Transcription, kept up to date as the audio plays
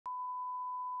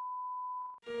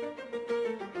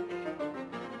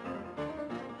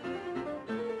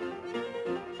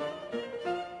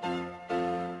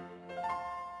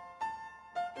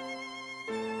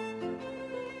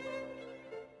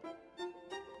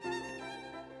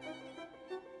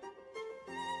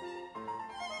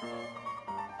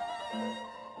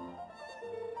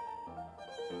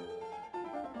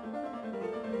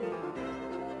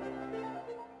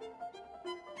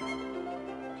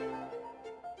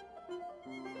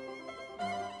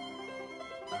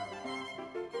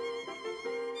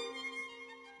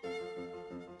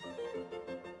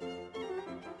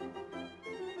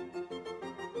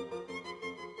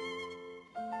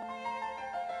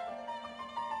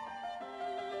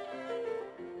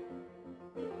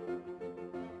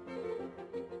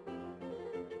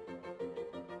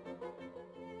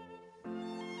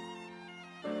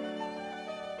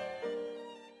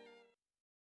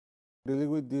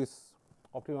Dealing with these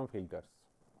optimum filters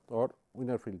or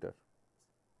Wiener filter.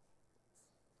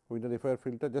 Wiener FIR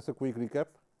filter, just a quick recap.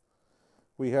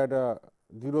 We had a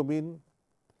 0 mean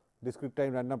discrete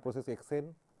time random process x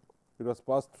n. It was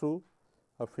passed through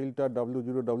a filter W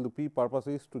 0 W p. Purpose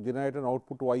is to generate an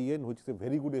output y n, which is a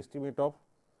very good estimate of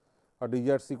a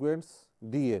desired sequence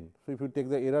d n. So, if you take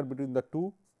the error between the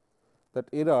two, that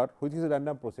error, which is a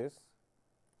random process.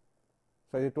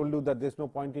 So, I told you that there is no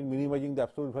point in minimizing the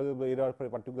absolute value of the error for a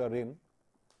particular n,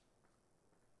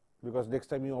 because next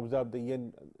time you observe the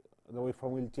n, the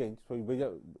waveform will change. So,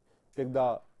 you take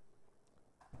the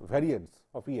variance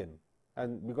of E n,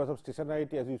 and because of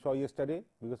stationarity, as we saw yesterday,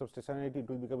 because of stationarity it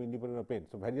will become independent of n.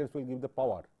 So, variance will give the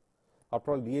power.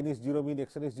 After all, d n is 0 mean,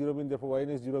 x n is 0 mean, therefore, y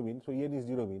n is 0 mean. So, E n is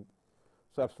 0 mean.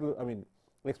 So, absolute, I mean,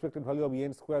 expected value of E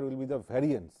n square will be the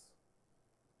variance,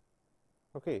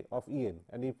 okay, of E n,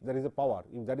 and if there is a power,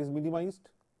 if that is minimized,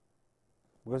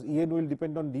 because E n will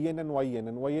depend on d n and y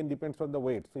n depends on the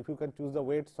weight. So, if you can choose the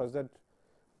weight such that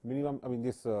minimum, I mean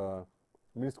this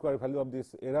mean square value of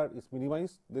this error is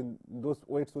minimized, then those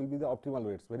weights will be the optimal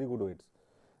weights, very good weights.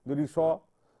 Then you saw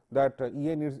that E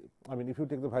n is, I mean if you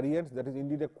take the variance, that is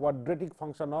indeed a quadratic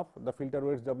function of the filter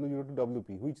weights W 0 to W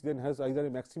p, which then has either a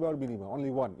maxima or minima, only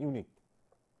one unique.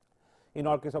 In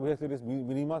our case, obviously it is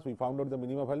minima, so we found out the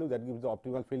minima value, that gives the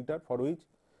optimal filter for which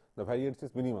the variance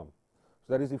is minimum.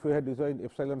 So, that is if you had designed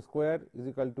epsilon square is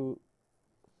equal to,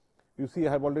 you see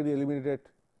I have already eliminated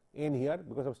n here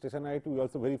because of stationarity. We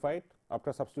also verified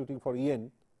after substituting for E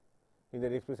n in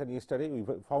the expression yesterday, we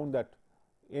found that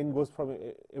n goes from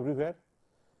everywhere.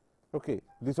 Okay.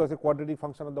 This was a quadratic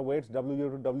function of the weights W 0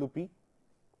 to W p.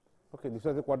 Okay. This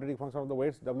was a quadratic function of the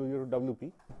weights W 0 to W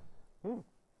p.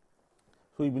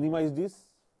 So, we minimize this,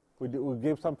 we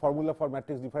gave some formula for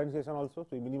matrix differentiation also. So,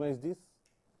 we minimize this,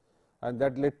 and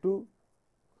that led to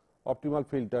optimal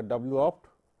filter W opt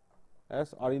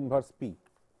as R inverse p.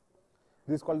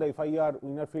 This is called the FIR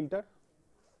Wiener filter.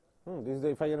 This is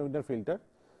the FIR Wiener filter,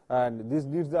 and this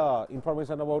needs the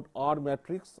information about R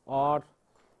matrix. R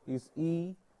is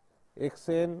E x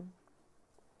n,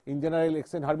 in general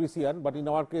x n Hermitian, but in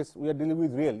our case we are dealing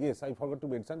with real. Yes, I forgot to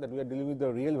mention that we are dealing with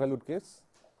the real valued case.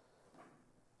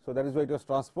 So, that is why it was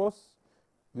transpose.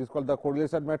 This is called the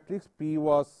correlation matrix. P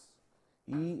was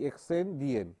E x n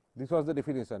d n. This was the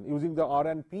definition. Using the R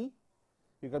and P,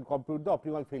 you can compute the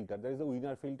optimal filter. That is the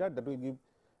Wiener filter that will give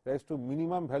rise to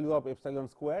minimum value of epsilon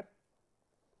square.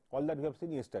 All that we have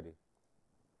seen yesterday.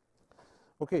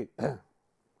 Okay.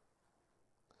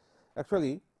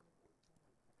 Actually,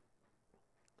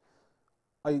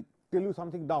 I tell you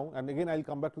something now, and again I will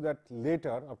come back to that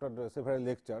later after the several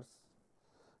lectures.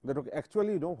 That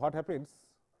actually, you know what happens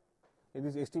in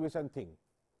this estimation thing.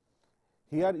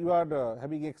 Here you are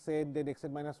having x n, then x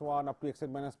n minus 1 up to x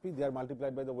n minus p, they are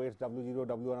multiplied by the weights W 0,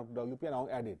 W 1 up to W p and now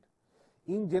added.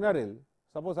 In general,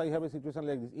 suppose I have a situation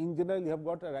like this, in general you have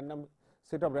got a random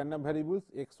set of random variables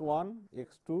x 1,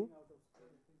 x 2,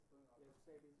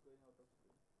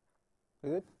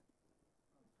 is it?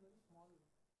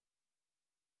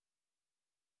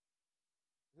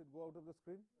 Does it go out of the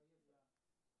screen?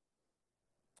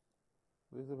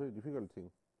 This is a very difficult thing.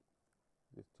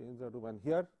 Just change the room, and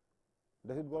here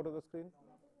does it go out of the screen?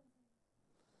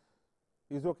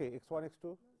 Is okay, x 1, x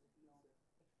 2.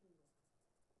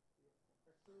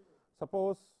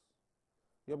 Suppose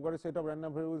you have got a set of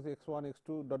random variables x 1, x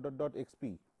 2 dot dot dot x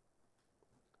p,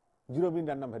 0 mean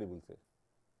random variables, say.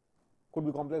 Could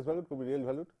be complex valued, could be real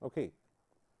valued. Okay.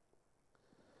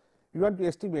 You want to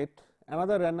estimate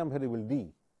another random variable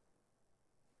d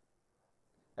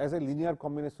as a linear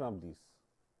combination of these.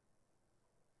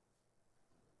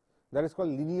 That is called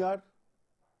linear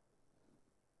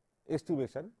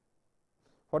estimation.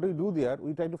 What we do there,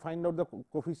 we try to find out the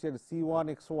coefficient C 1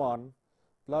 x 1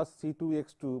 plus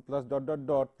C2x2 plus dot dot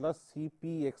dot plus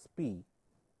CPxP.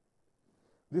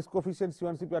 This coefficient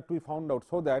C1 CP are to be found out,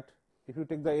 so that if you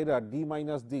take the error d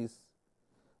minus this,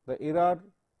 the error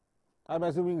I am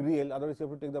assuming real, otherwise you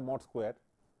have to take the mod square.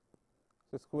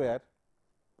 So, square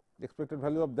the expected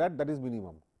value of that is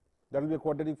minimum. That will be a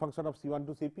quadratic function of C1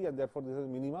 to Cp, and therefore, this is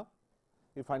minima.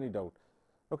 You find it out.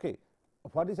 Okay.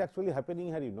 What is actually happening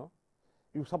here?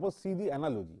 You suppose see the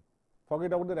analogy.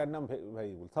 Forget about the random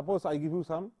variable. Suppose I give you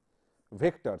some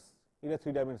vectors in a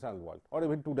 3-dimensional world or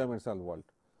even 2-dimensional world.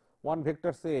 One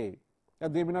vector say,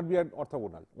 and they may not be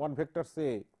orthogonal. One vector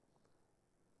say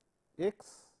x,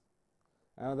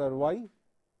 another y,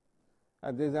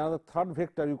 and there is another third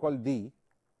vector you call d.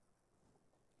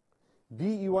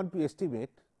 D you want to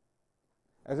estimate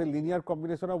as a linear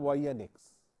combination of y and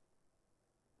x.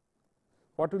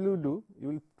 What will you do? You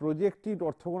will project it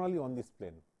orthogonally on this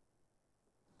plane,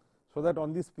 so that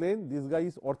on this plane this guy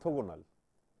is orthogonal.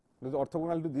 It is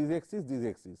orthogonal to this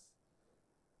axis.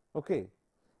 Okay.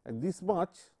 And this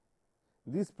much,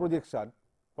 this projection,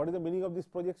 what is the meaning of this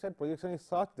projection? Projection is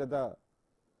such that the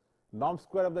norm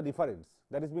square of the difference,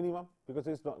 that is minimum, because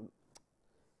it is not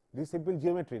this simple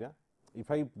geometry. Na? If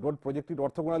I do not project it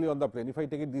orthogonally on the plane, if I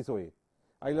take it this way,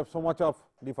 I will have so much of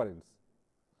difference,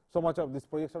 so much of this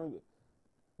projection,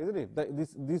 isn't it?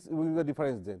 This will be the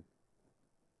difference then.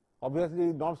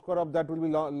 Obviously, norm square of that will be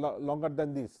longer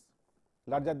than this,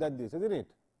 larger than this, isn't it?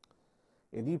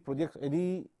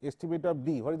 Any estimate of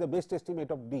d, what is the best estimate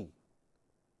of d?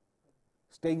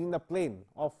 Staying in the plane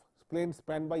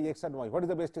spanned by x and y, what is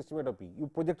the best estimate of p? You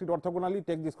project it orthogonally,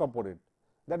 take this component,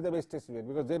 that is the best estimate,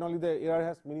 because then only the error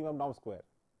has minimum norm square,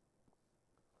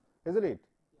 isn't it?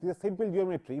 This is a simple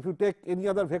geometry. If you take any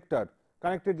other vector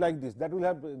connected like this, that will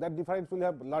have, that difference will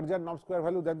have larger norm square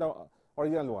value than the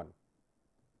original one.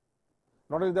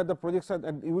 Not only that, the projection,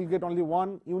 and you will get only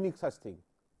one unique such thing.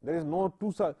 There is no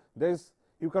two such,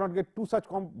 you cannot get two such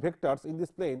vectors in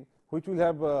this plane which will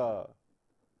have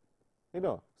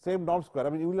same norm square.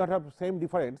 I mean, you will not have same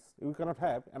difference. You cannot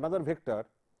have another vector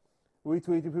which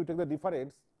if you take the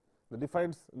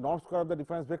difference norm square of the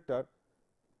difference vector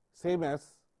same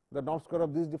as the norm square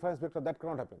of this difference vector, that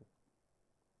cannot happen.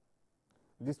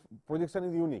 This projection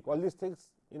is unique. All these things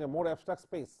in a more abstract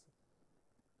space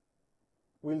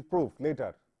we will prove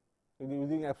later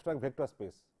using abstract vector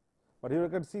space. But here you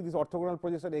can see this orthogonal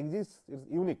projection exists, it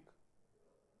is unique.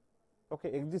 Okay,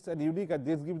 exists and unique, and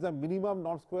this gives the minimum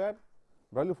norm square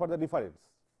value for the difference.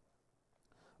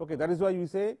 Okay, that is why we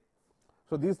say,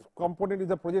 so this component is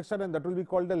the projection, and that will be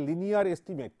called the linear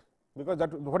estimate, because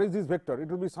that, what is this vector? It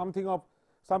will be something of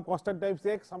some constant times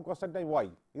x, some constant times y,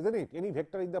 isn't it? Any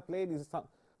vector in the plane is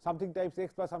something times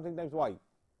x plus something times y.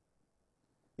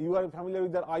 You are familiar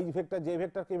with the I vector, j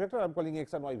vector, k vector, I am calling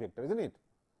x and y vector, isn't it?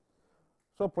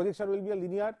 So, projection will be a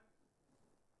linear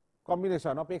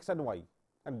combination of x and y,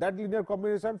 and that linear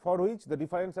combination for which the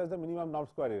difference has the minimum norm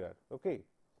square error. Okay.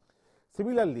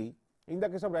 Similarly, in the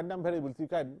case of random variables, you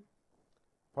can,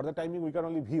 for the timing we can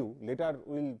only view, later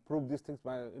we will prove these things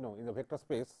by, in the vector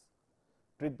space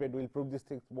treatment we will prove these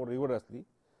things more rigorously.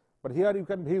 But here you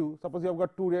can view, suppose you have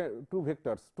got two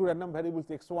vectors, two random variables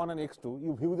x1 and x2,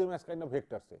 you view them as kind of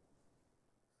vectors, say,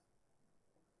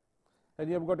 and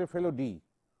you have got a fellow d,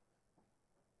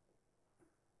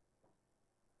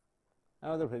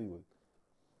 another variable.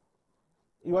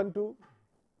 You want to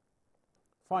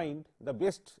find the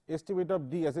best estimate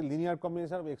of d as a linear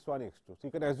combination of x1 and x2. So,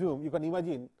 you can assume, you can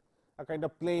imagine a kind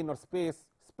of plane or space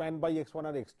spanned by x1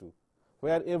 and x2,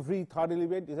 where every third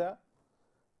element is a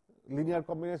linear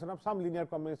combination of some linear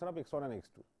combination of x1 and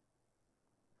x2.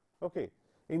 Okay.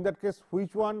 In that case,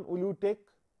 which one will you take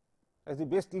as the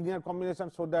best linear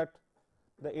combination, so that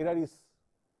the error is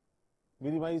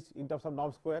minimized in terms of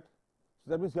norm square?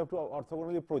 So, that means you have to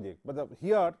orthogonally project, but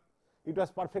here it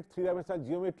was perfect 3-dimensional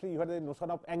geometry. You had the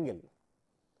notion of angle,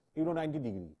 90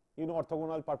 degree,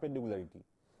 orthogonal perpendicularity.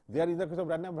 There in the case of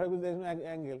random variable there is no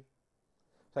angle.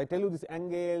 So, I tell you this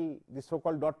angle, this so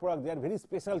called dot product, they are very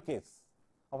special case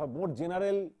of a more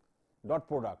general dot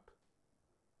product.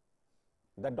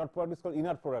 That dot product is called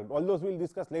inner product. All those we will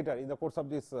discuss later in the course of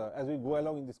this as we go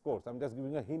along in this course. I am just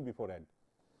giving a hint beforehand,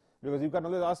 because you can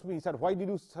always ask me, sir, why did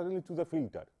you suddenly choose a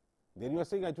filter? Then you are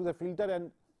saying I choose a filter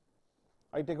and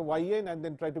I take a yn and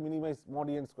then try to minimize mod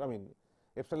n square, I mean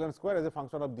epsilon square as a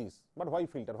function of this. But why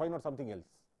filter? Why not something else?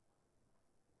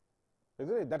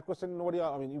 Isn't it? That question nobody,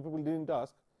 I mean, you people didn't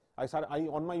ask. I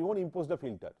on my own imposed a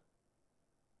filter.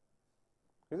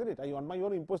 Isn't it? I on my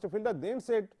own imposed a filter, then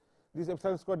said this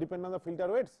epsilon square depend on the filter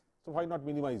weights. So, why not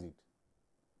minimize it?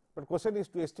 But question is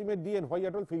to estimate d and why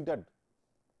at all filtered?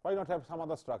 Why not have some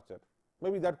other structure?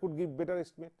 Maybe that could give better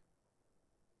estimate.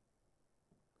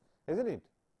 isn't it?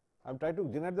 I am trying to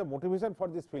generate the motivation for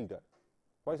this filter.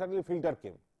 Why suddenly filter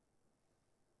came?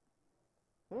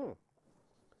 So,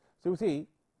 you see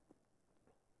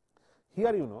here,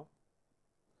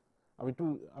 I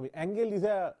mean angle is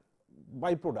a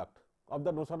byproduct of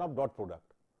the notion of dot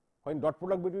product. When dot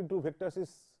product between two vectors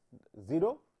is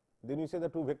 0, then we say the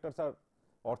two vectors are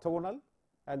orthogonal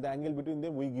and the angle between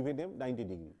them we give a name 90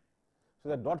 degree. So,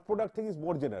 the dot product thing is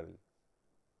more general.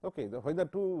 Okay, when the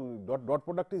two dot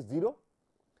product is 0,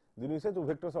 then we say two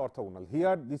vectors are orthogonal.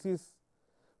 Here this is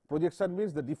projection,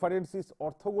 means the difference is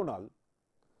orthogonal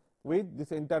with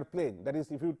this entire plane, that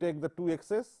is if you take the two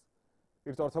axes,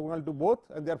 it is orthogonal to both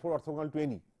and therefore orthogonal to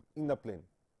any in the plane.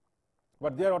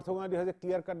 But their orthogonality has a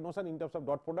clear cut notion in terms of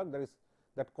dot product, that is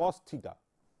that cos theta,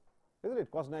 isn't it,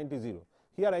 cos 90 0.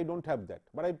 Here I do not have that,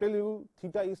 but I tell you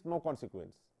theta is no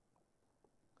consequence.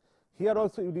 Here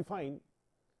also you define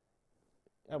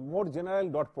a more general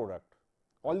dot product.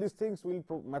 All these things will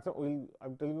I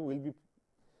am telling you will be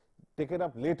taken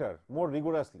up later more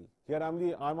rigorously. Here I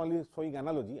am only showing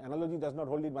analogy. Analogy does not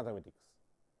hold in mathematics.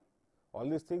 All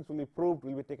these things will be proved,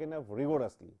 will be taken up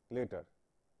rigorously later.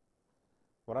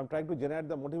 But I am trying to generate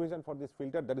the motivation for this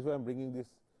filter, that is why I am bringing this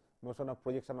notion of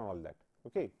projection and all that.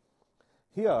 Okay.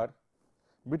 Here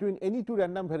between any two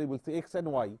random variables, say x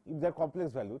and y, if they are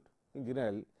complex valued in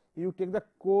general, you take the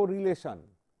correlation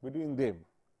between them,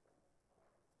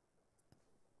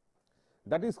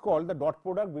 that is called the dot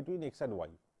product between x and y,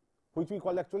 which we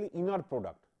call actually inner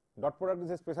product. Dot product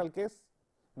is a special case,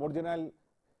 more general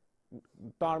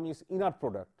term is inner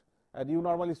product, and you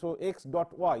normally show x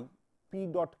dot y p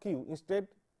dot q. Instead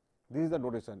this is the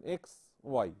notation x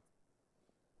y,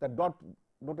 the dot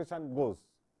notation goes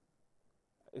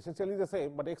essentially the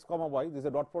same, but x comma y, this is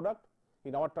a dot product.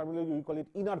 In our terminology we call it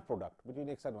inner product between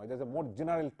x and y. That is a more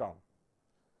general term,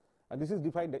 and this is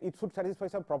defined, it should satisfy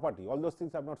some property. All those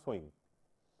things I am not showing.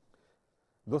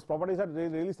 Those properties are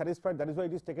really satisfied, that is why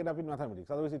it is taken up in mathematics,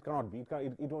 otherwise it cannot be,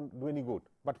 it will not do any good.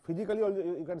 But physically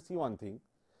you can see one thing,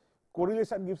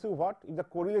 correlation gives you what? If the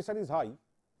correlation is high,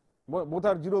 both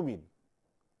are 0 mean,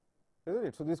 isn't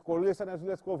it? So, this correlation as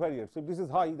well as covariance. So, if this is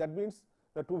high, that means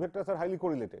the two vectors are highly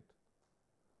correlated.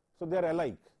 So, they are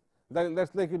alike. That is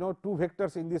like two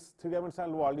vectors in this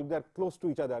 3-dimensional world, if they are close to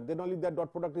each other, then only their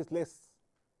dot product is less,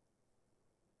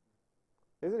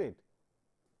 isn't it?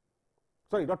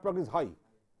 Sorry, dot product is high.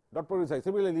 Dot product is high.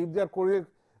 Similarly, if they are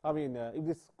if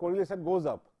this correlation goes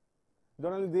up,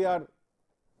 then only they are,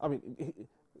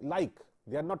 like,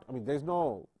 they are not, there is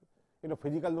no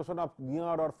physical notion of near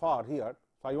or far here.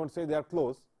 So, I won't say they are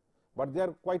close, but they are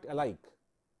quite alike.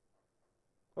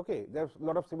 Okay, there is a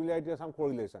lot of similarity or some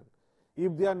correlation.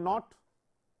 If they are not,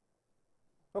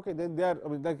 okay, then they are,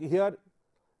 like here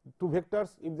two vectors,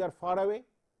 if they are far away,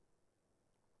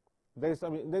 there is,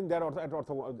 then they are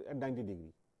at 90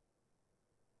 degree.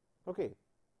 Okay,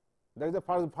 that is the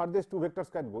farthest two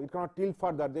vectors can go. It cannot tilt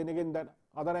further, then again that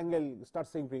other angle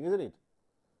starts sinking, isn't it?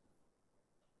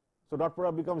 So, dot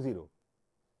product becomes 0.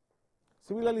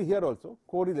 Similarly, here also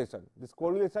correlation. This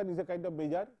correlation is a kind of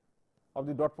measure of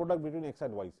the dot product between x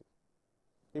and y.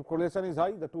 If correlation is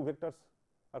high, the two vectors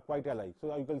are quite alike.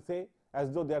 So, you can say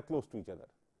as though they are close to each other.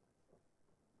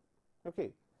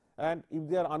 Okay. And if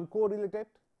they are uncorrelated,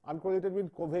 uncorrelated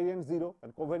means covariance 0,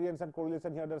 and covariance and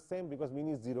correlation here are the same because mean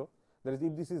is 0. That is,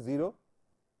 if this is 0,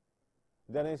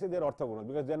 then I say they are orthogonal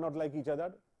because they are not like each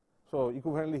other. So,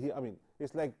 equivalently here, it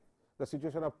is like the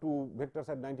situation of two vectors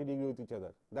at 90 degree with each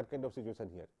other, that kind of situation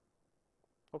here.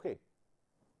 Okay.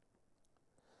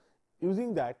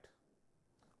 Using that,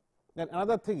 then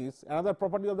another thing is, another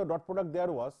property of the dot product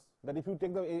there was that if you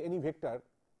take any vector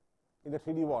in the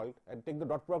 3D world and take the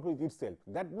dot product with itself,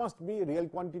 that must be a real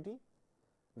quantity.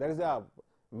 That is a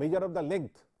measure of the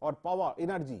length or power,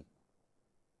 energy,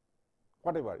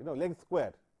 whatever, length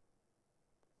square,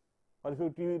 or if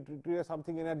you treat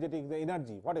something energetic, the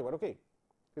energy, whatever, okay,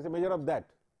 it is a measure of that.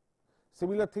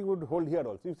 Similar thing would hold here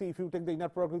also. You see, if you take the inner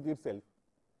product with itself,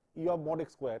 E of mod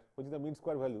x square, which is the mean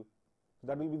square value,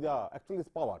 that will be the actually is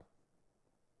power.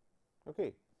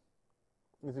 Okay,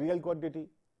 it is real quantity.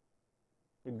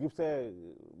 It gives a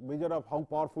measure of how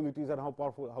powerful it is and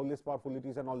how less powerful it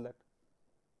is and all that.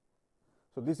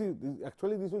 So, this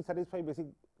will satisfy basic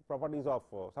properties of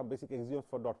some basic axioms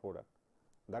for dot product,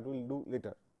 that we will do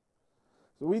later.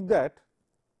 So, with that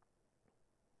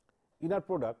inner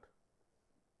product,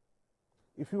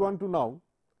 if you want to now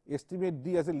estimate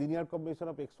D as a linear combination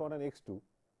of x1 and x2,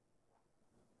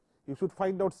 you should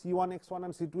find out C1 x1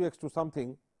 and C2 x2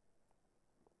 something.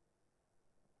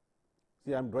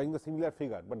 See, I am drawing the similar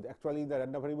figure, but actually in the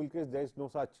random variable case there is no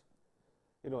such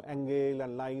angle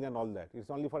and line and all that. It is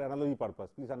only for analogy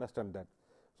purpose, please understand that.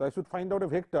 So, I should find out a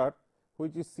vector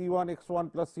which is C1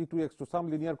 x1 plus C2 x2, some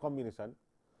linear combination,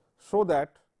 so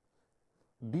that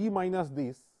d minus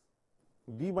this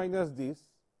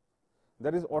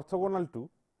that is orthogonal to,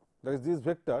 that is this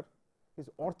vector is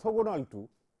orthogonal to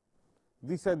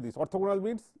this and this. Orthogonal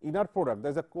means inner product, there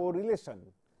is a correlation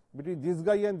between this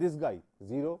guy and this guy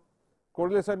 0,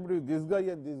 correlation between this guy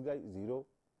and this guy 0.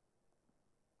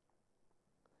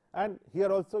 And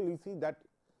here also you will see that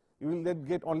you will then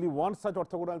get only one such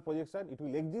orthogonal projection, it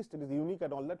will exist, it is unique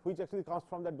and all that, which actually comes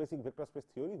from that basic vector space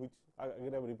theory, which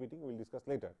again I am repeating, we will discuss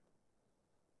later.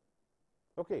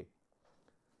 Okay.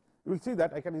 You will see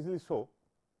that I can easily show,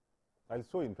 I will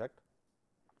show in fact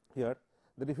here,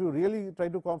 that if you really try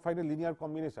to find a linear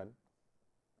combination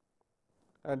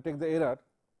and take the error,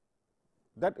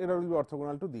 that error will be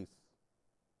orthogonal to this.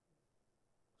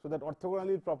 So, that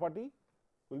orthogonality property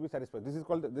will be satisfied. This is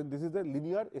called this is the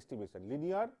linear estimation,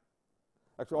 linear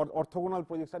actually orthogonal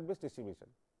projection based estimation.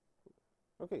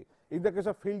 Okay. In the case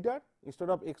of filter, instead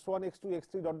of x1, x2,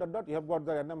 x3 dot dot dot, you have got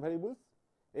the random variables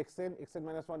xn, xn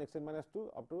minus 1, xn minus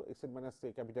 2 up to xn minus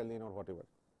say capital N or whatever,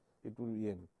 it will be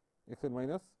n, xn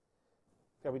minus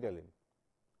capital N,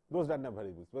 those random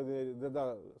variables. But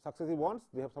the successive ones,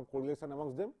 they have some correlation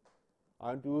amongst them. I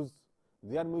want to use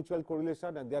their mutual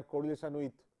correlation and their correlation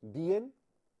with dn,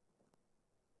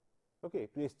 okay,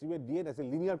 to estimate dn as a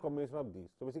linear combination of these.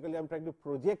 So, basically I am trying to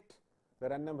project the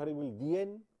random variable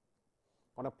dn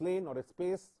on a plane or a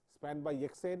space spanned by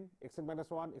xn, xn minus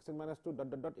 1, xn minus 2 dot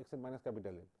dot dot xn minus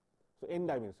capital N. So, n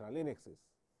dimensional, n axis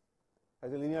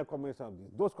as a linear combination of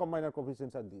these. Those combiner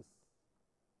coefficients are these.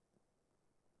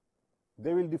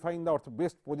 They will define the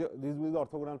best this will be the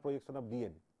orthogonal projection of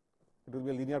dn. It will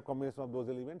be a linear combination of those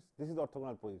elements. This is the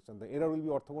orthogonal projection. The error will be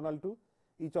orthogonal to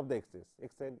each of the x's,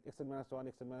 xn, xn minus 1,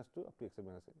 xn minus 2 up to xn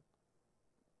minus n.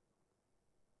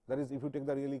 That is, if you take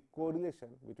the really correlation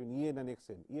between en and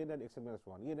xn, en and xn minus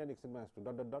 1, en and xn minus 2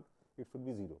 dot dot dot, it should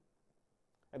be 0.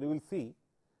 And you will see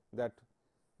that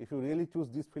if you really choose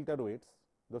these filter weights,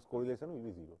 those correlation will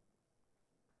be 0.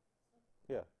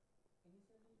 Yeah.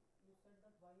 Initially, you said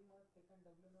that why you have taken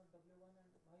W0, W1 and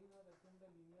why you have assumed a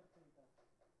linear filter.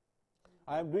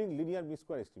 I am doing linear mean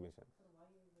square estimation. So why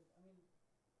is it? I mean,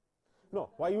 no,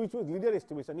 why you choose linear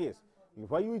estimation? Yes.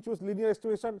 Why you choose linear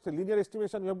estimation? So, linear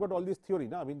estimation, you have got all this theory,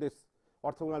 no? I mean, this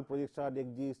orthogonal projection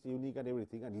exists, unique and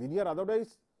everything, and linear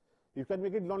otherwise you can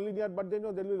make it non-linear, but then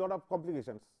there will be a lot of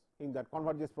complications in that.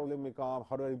 Convergence problem may come,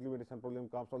 hardware implementation problem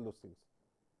comes, all those things.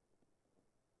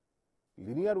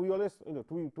 Linear, we always,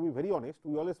 to be very honest,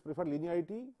 we always prefer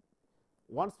linearity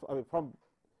once from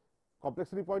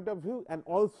complexity point of view, and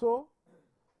also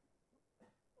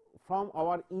from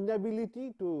our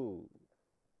inability to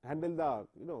handle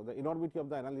the the enormity of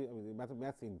the analysis,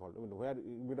 maths involved, where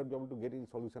you may not be able to get in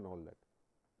solution all that.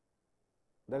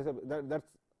 That is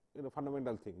that's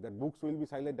fundamental thing that books will be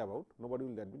silent about, nobody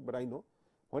will admit, but I know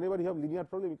whenever you have linear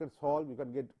problem, you can solve, you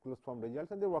can get closed form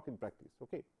results, and they work in practice.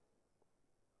 Okay.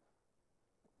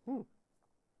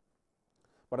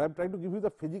 But I am trying to give you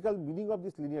the physical meaning of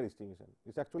this linear estimation.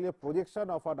 It is actually a projection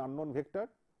of an unknown vector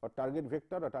or target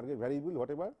vector or target variable,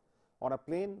 whatever, on a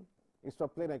plane. Instead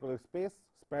of plane, I call it space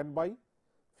spanned by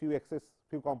few axes,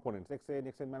 few components,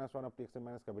 xn, xn minus 1 up to xn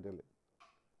minus capital N.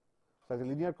 So, as a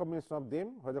linear combination of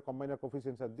them, where the combiner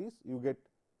coefficients are this, you get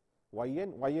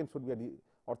yn. Yn should be an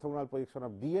orthogonal projection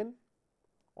of dn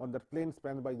on the plane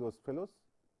spanned by those fellows.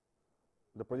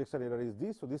 The projection error is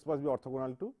this. So, this must be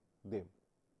orthogonal to them,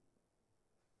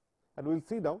 and we will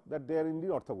see now that they are indeed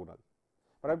orthogonal.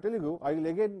 But I am telling you, I will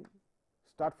again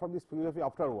start from this philosophy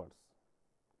afterwards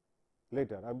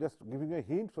later. I am just giving a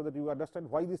hint so that you understand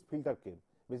why this filter came.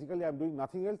 Basically, I am doing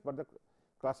nothing else but the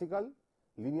classical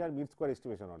linear mean square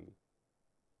estimation only,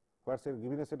 where say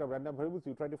given a set of random variables,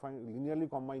 you try to linearly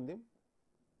combine them,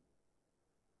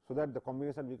 so that the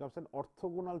combination becomes an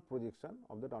orthogonal projection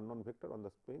of that unknown vector on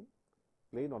the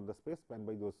plane or the space spanned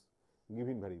by those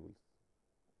given variables.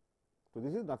 So,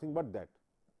 this is nothing but that.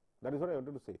 That is what I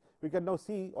wanted to say. We can now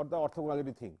see what the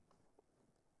orthogonality thing.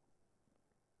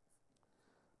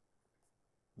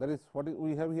 That is what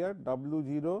we have here,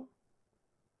 W0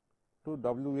 to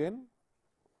Wn,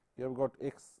 you have got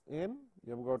xn,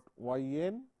 you have got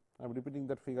yn, I am repeating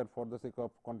that figure for the sake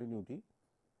of continuity,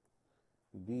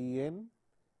 dn,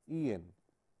 en.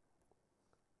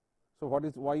 So, what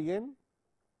is yn?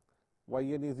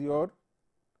 Yn is your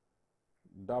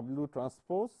W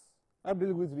transpose. I am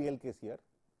dealing with real case here.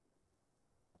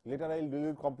 Later I will deal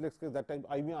with complex case, that time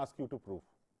I may ask you to prove.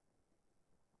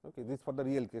 Okay, this for the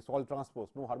real case, all transpose,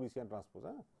 no Hermitian transpose.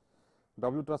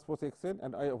 W transpose xn,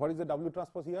 and what is the W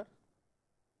transpose here?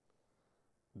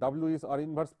 W is R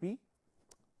inverse P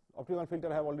optimal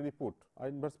filter I have already put, R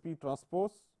inverse P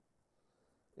transpose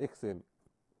x n,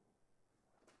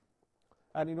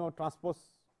 and you know transpose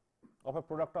of a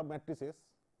product of matrices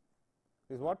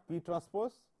is what? P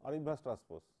transpose R inverse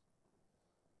transpose.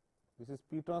 This is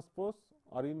P transpose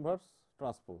R inverse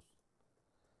transpose,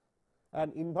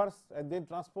 and inverse and then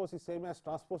transpose is same as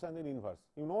transpose and then inverse.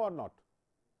 You know or not?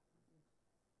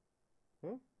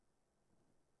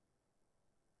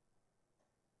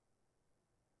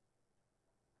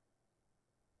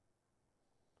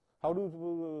 How do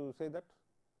you say that?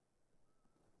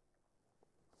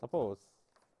 Suppose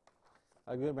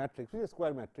I give a matrix, which is a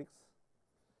square matrix,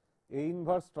 A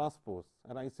inverse transpose,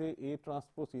 and I say A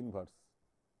transpose inverse.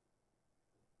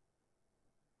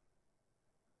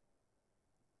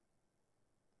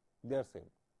 They are same.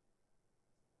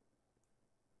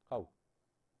 How?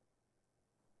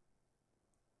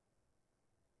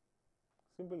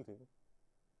 Simple thing.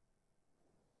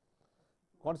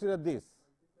 Consider this.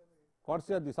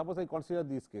 Consider this. Suppose I consider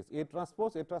this case, A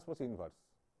transpose inverse.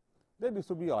 Then this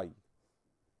should be I.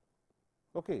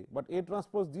 Okay, but A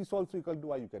transpose this also equal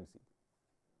to I, you can see.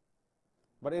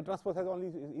 But A transpose has only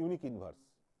unique inverse.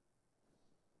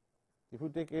 If you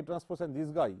take A transpose and this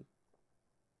guy,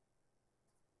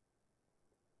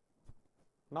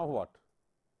 now what?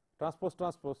 Transpose,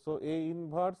 transpose. So A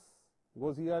inverse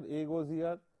goes here, A goes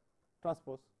here,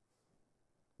 transpose.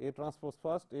 A transpose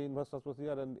first, A inverse transpose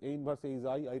here, and A inverse A is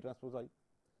I transpose I.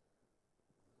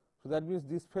 So that means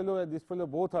this fellow and this fellow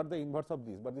both are the inverse of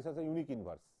this, but this has a unique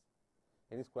inverse.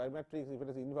 Any square matrix, if it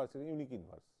is inverse, it is a unique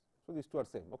inverse. So these two are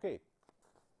same. Okay.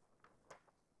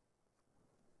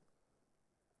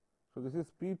 So this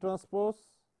is P transpose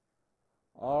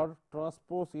or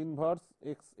transpose inverse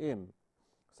x n.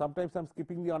 Sometimes I am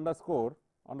skipping the underscore,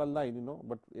 underline, you know,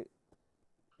 but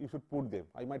you should put them.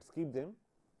 I might skip them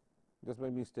just by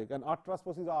mistake. And R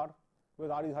transpose is R,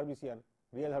 because R is Hermitian,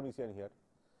 real Hermitian here.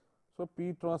 So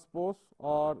P transpose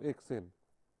or x n.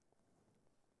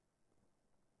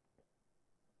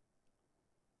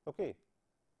 Okay.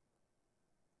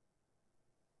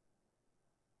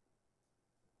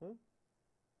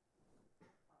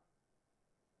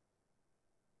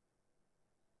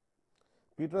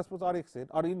 P transpose R x n,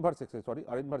 R inverse x n, sorry,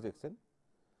 R inverse x n.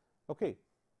 Okay.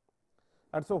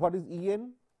 And so what is E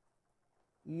n?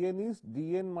 E n is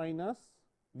d n minus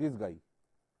this guy.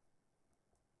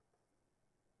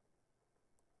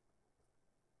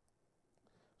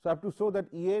 So I have to show that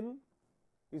E n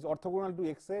is orthogonal to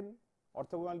x n,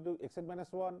 orthogonal to x n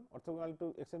minus 1, orthogonal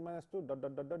to x n minus 2, dot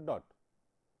dot dot dot dot.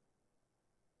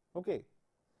 Okay.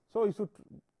 So you should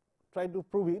try to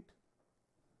prove it,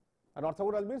 and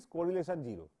orthogonal means correlation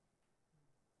 0,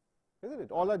 isn't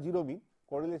it? All are 0 mean,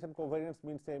 correlation covariance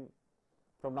means same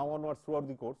from now onwards throughout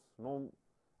the course. No,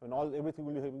 and all everything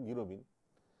will be having 0 mean.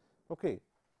 Okay.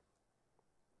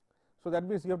 So that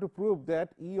means you have to prove that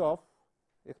E of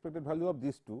expected value of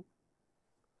these two,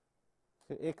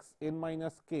 say x n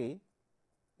minus k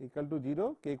equal to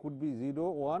 0, k could be 0,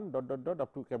 1, dot dot dot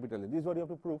up to capital N. This is what you have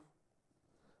to prove.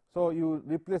 So you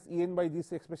replace E n by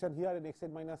this expression here and x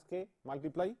n minus k,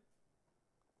 multiply.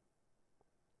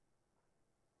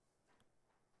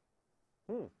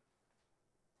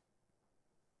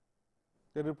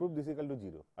 Then you prove this equal to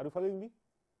 0. Are you following me?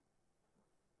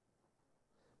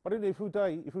 But if you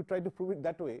try to prove it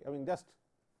that way, I mean just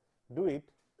do it,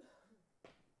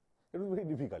 it will be very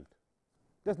difficult.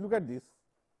 Just look at this,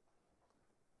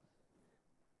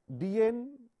 dn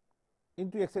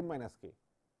into x n minus k,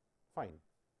 fine,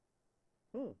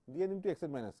 dn into x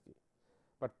n minus k,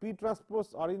 but P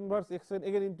transpose R inverse x n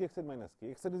again into x n minus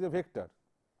k, x n is a vector,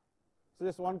 so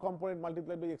just one component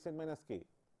multiplied by x n minus k.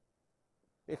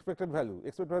 Expected value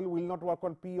will not work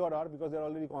on P or R because they are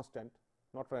already constant,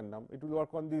 not random. It will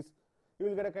work on this, you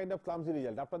will get a kind of clumsy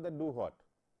result. After that, do what?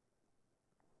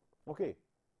 Okay.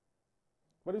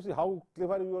 But you see how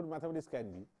clever your mathematics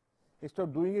can be. Instead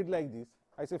of doing it like this,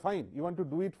 I say fine, you want to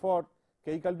do it for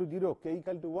k equal to 0, k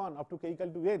equal to 1 up to k equal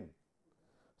to n.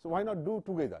 So why not do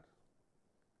together?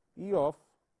 E of,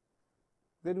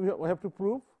 then we have to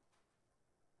prove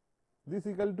this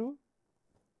equal to,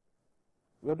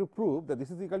 we have to prove that this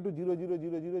is equal to 0, 0,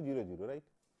 0, 0, 0, 0, right?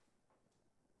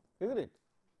 Isn't it?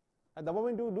 And the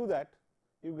moment you do that,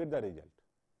 you get the result.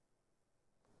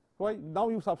 So now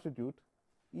you substitute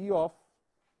E of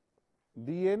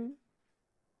dn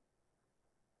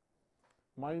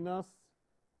minus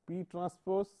P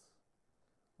transpose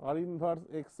R inverse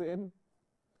x n.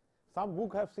 Some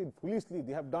book have seen foolishly,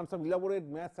 they have done some elaborate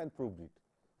maths and proved it,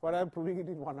 but I am proving it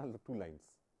in 1 or 2 lines.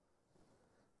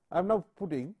 I am now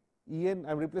putting E n,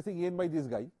 I am replacing E n by this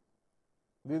guy,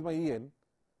 this is my E n,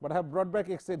 but I have brought back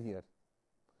x n here.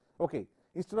 Okay.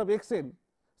 instead of xn,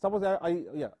 suppose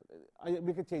I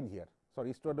make a change here. Sorry,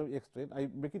 instead of xn, I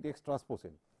make it x transpose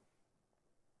n.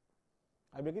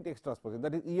 I make it x transpose n.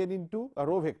 That is En into a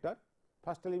row vector.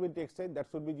 First element xn, that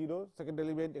should be 0. Second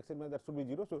element xn minus, that should be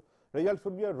 0. So result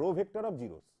should be a row vector of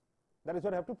zeros. That is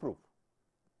what I have to prove.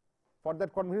 For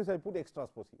that convenience, I put x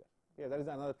transpose here. Yeah, that is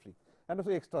another trick. And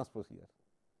also x transpose here.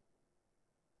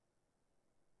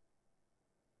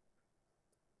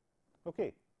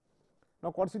 Okay.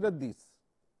 Now consider this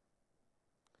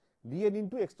dn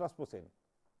into x transpose n.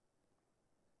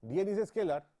 dn is a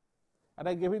scalar, and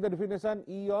I gave you the definition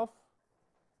E of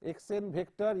xn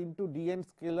vector into dn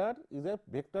scalar is a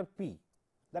vector p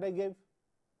that I gave.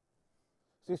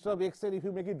 So instead of xn, if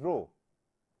you make it row,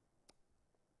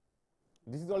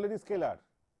 this is already scalar.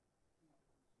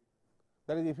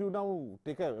 That is, if you now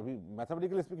take a,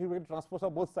 mathematically speaking, you make a transpose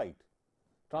of both sides.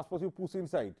 Transpose you push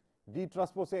inside d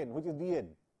transpose n, which is dn,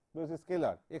 because it is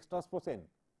scalar x transpose n.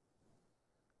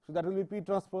 So that will be p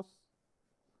transpose.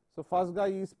 So first guy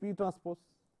is p transpose.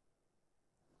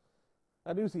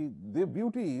 And you see, the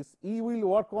beauty is E will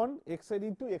work on xn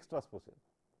into x transpose n,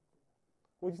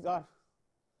 which is R.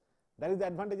 That is the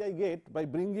advantage I get by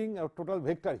bringing a total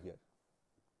vector here.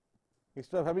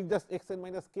 Instead of having just xn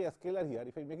minus k a scalar here,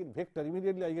 if I make it vector,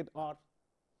 immediately I get R.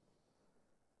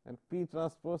 And P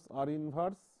transpose R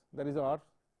inverse, that is R.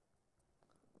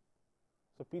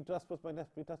 So P transpose minus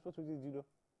P transpose, which is 0.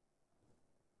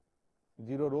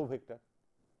 0 row vector.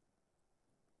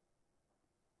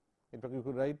 In fact, you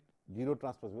could write 0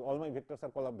 transpose. All my vectors are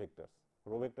column vectors.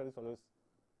 Row vector is always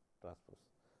transpose.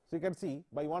 So you can see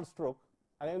by one stroke,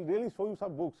 and I will really show you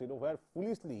some books, where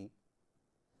foolishly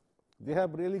they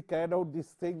have really carried out this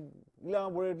thing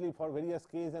elaborately for various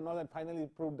cases and all, and finally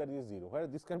proved that it is 0. Where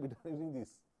this can be done using this.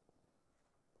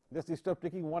 Just instead of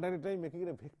taking one at a time, making it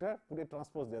a vector, put a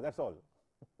transpose there. That's all.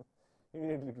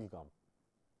 Immediately it will come.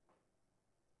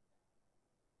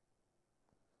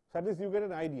 So at least you get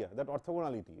an idea that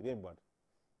orthogonality, remember,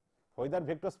 whether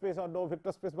vector space or no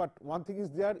vector space, but one thing is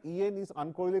there, En is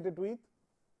uncorrelated with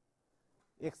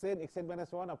xn, xn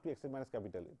minus 1 up to xn minus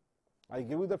capital N. I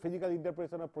give you the physical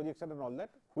interpretation of projection and all that,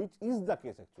 which is the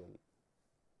case actually.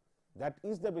 That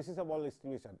is the basis of all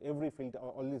estimation, every field,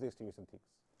 all these estimation things.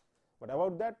 But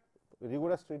about that,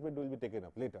 rigorous treatment will be taken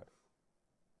up later.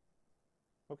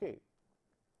 Okay.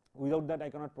 Without that, I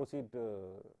cannot proceed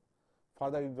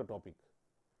further into the topic.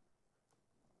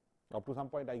 Up to some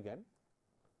point I can.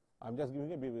 I am just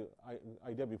giving a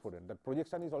idea before that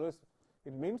projection is always,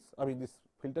 it means, this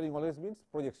filtering always means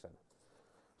projection.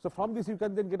 So from this you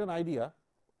can then get an idea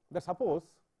that suppose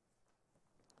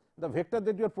the vector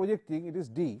that you are projecting, it is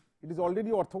D, it is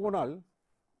already orthogonal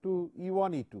to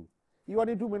E1, E2.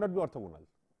 E1, E2 may not be orthogonal,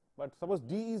 but suppose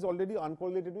D is already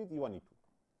uncorrelated with E1, E2.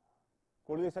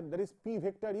 Correlation, that is P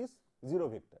vector is 0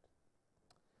 vector.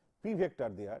 P vector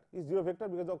there is 0 vector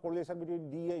because of correlation between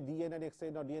dn and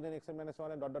xn or dn and xn minus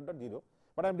 1 and dot dot dot 0.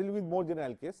 But I am dealing with more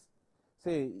general case,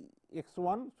 say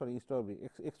x1, sorry, instead of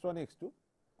x1, x2.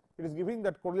 It is giving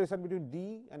that correlation between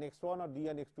D and x1 or D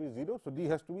and x2 is 0. So D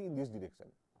has to be in this direction.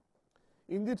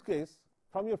 In this case,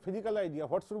 from your physical idea,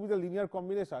 what should be the linear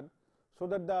combination so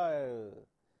that the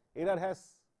error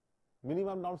has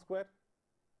minimum norm square?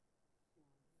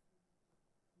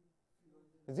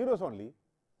 Zeros only.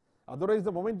 Otherwise,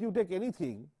 the moment you take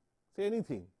anything, say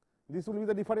anything, this will be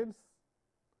the difference,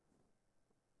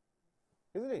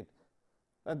 isn't it?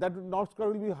 And that norm square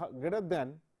will be greater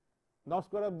than norm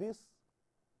square of this,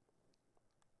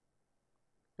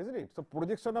 isn't it? So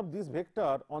projection of this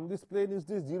vector on this plane is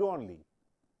this 0 only.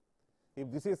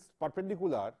 If this is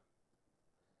perpendicular,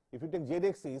 if you take z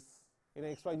axis in a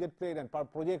xyz plane and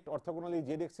project orthogonally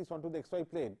z axis onto the xy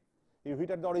plane, you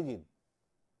hit at the origin.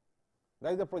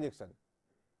 That is the projection.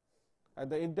 And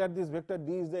the entire this vector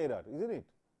D is the error, isn't it?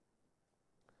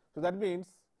 So that means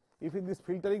if in this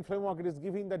filtering framework it is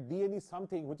giving that dn is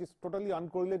something which is totally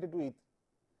uncorrelated with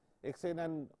xn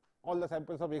and all the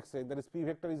samples of xn, that is P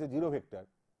vector is a 0 vector,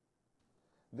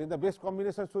 then the best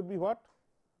combination should be what?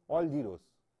 All zeros,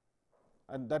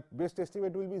 and that best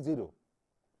estimate will be 0.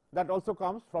 That also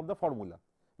comes from the formula,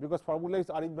 because formula is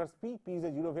R inverse P, P is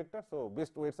a 0 vector, so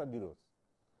best weights are zeros.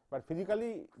 But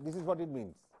physically this is what it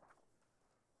means.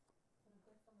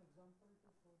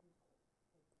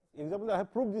 Example, I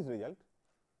have proved this result.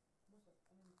 No, sir.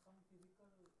 Some physical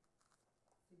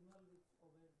signal which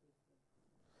obeys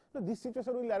this. No, this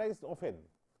situation will arise often.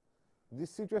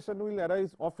 This situation will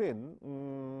arise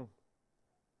often.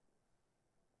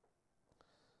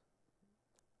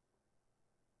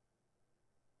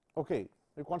 Okay,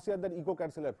 you consider that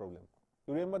echo-canceller problem.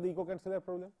 You remember the echo-canceller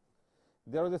problem?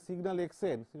 There was a signal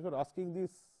xn. So you are asking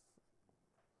this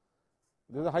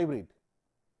there is a hybrid.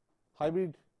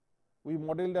 Hybrid we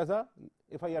modeled as a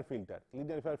FIR filter,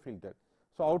 linear FIR filter.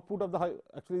 So, output of the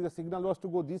actually the signal was to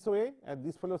go this way, and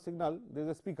this fellow signal there is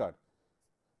a speaker.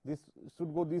 This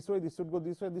should go this way, this should go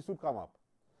this way, this should come up.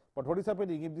 But what is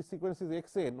happening if this sequence is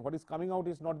xn, what is coming out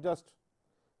is not just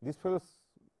this fellow's,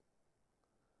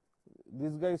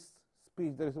 this guy's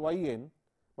speech, there is yn,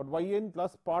 but yn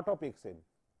plus part of xn.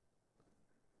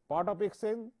 Part of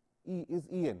xn is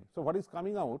en. So, what is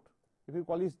coming out if you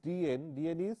call it dn,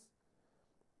 dn is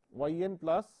yn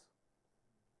plus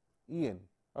en,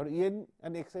 or en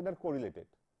and xn are correlated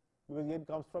because en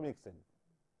comes from xn.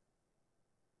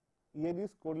 En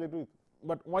is correlated with,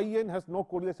 but yn has no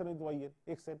correlation with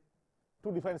xn.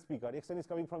 Two different speaker, xn is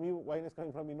coming from you, yn is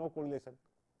coming from me, no correlation,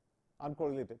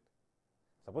 uncorrelated.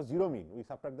 Suppose 0 mean, we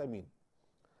subtract the mean.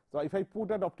 So, if I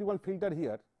put an optimal filter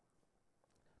here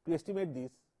to estimate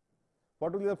this,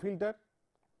 what will be the filter?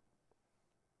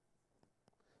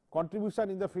 Contribution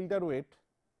in the filter weight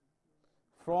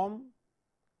from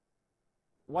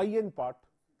yn part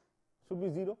should be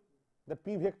 0. The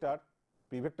p vector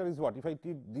is what? If I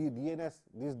treat dn as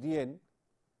this dn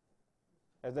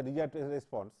as the desired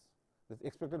response, this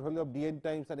expected value of dn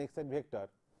times an xn vector.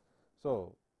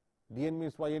 So, dn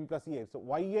means yn plus en. So,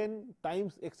 yn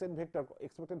times xn vector,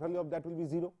 expected value of that will be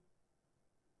 0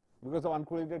 because of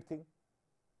uncorrelated thing,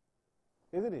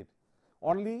 isn't it?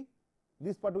 Only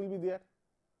this part will be there,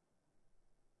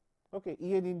 okay,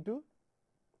 en into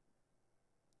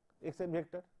xn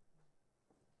vector.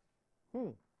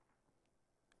 So,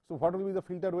 what will be the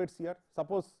filter weights here?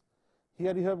 Suppose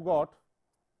here you have got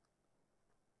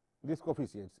these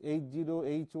coefficients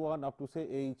h0, h1 up to say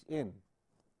hn,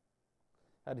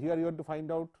 and here you want to find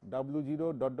out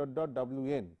w0 dot dot dot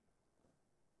wn.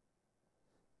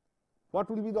 What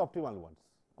will be the optimal ones?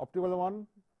 Optimal one,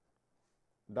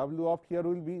 w opt here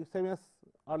will be same as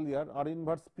earlier, r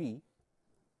inverse p,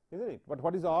 isn't it? But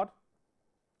what is r?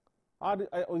 R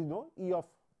we know E of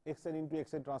xn into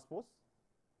xn transpose.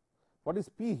 What is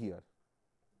p here?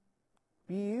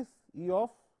 P is E of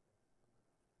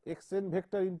xn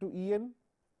vector into en,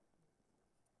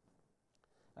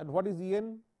 and what is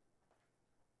en?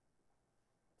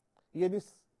 En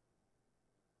is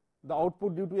the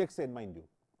output due to xn, mind you,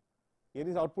 en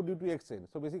is output due to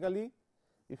xn. So, basically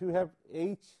if you have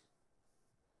h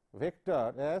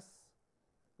vector as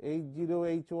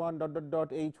h0, h1 dot dot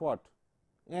dot h what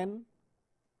n,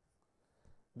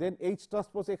 then h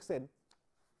transpose xn,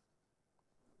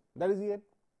 that is en,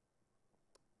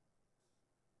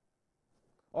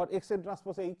 or xn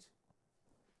transpose h.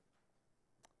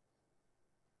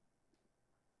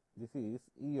 This is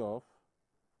E of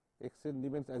xn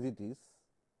remains as it is,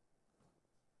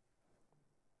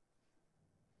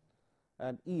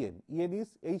 and en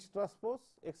is h transpose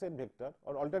xn vector,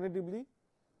 or alternatively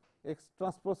x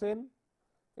transpose n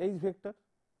h vector,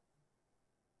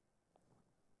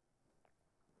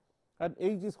 and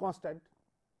h is constant,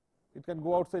 it can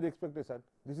go outside expectation.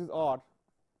 This is r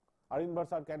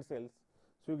inverse r cancels,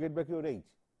 so you get back your h,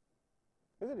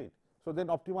 isn't it? So, then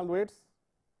optimal weights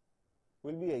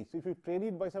will be h. So, if you train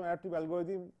it by some adaptive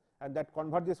algorithm and that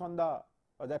converges on the,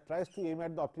 or that tries to aim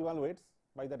at the optimal weights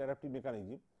by that adaptive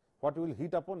mechanism, what you will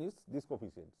hit upon is these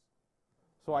coefficients.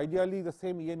 So, ideally the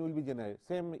same en will be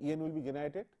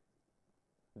generated,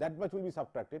 that much will be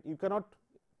subtracted. You cannot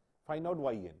find out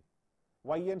yn.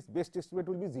 Yn's best estimate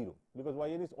will be 0 because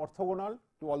yn is orthogonal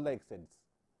to all the xn's.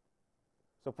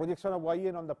 So, projection of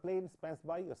yn on the plane spans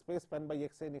by a space spanned by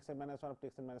xn minus 1 up to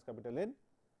xn minus capital N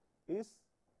is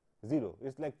 0. It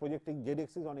is like projecting z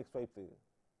axis on xy plane.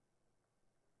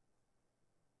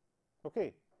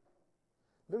 Okay.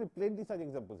 There will be plenty such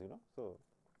examples, you know. So,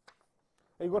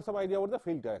 you got some idea about the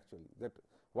filter actually, that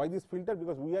why this filter,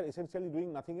 because we are essentially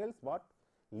doing nothing else but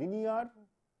linear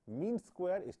mean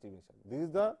square estimation. This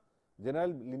is the general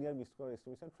linear mean square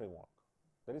estimation framework,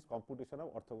 that is computation of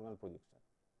orthogonal projection.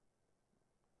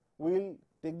 We will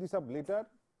take this up later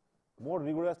more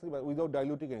rigorously but without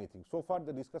diluting anything. So far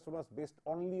the discussion was based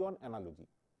only on analogy.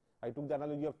 I took the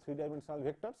analogy of 3-dimensional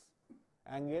vectors,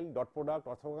 angle, dot product,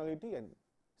 orthogonality, and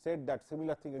said that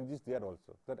similar thing exists there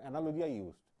also. That analogy I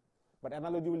used, but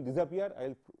analogy will disappear. I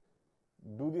will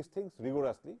do these things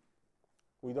rigorously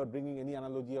without bringing any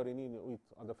analogy or any with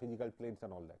on the physical planes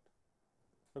and all that.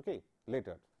 Okay,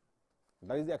 later.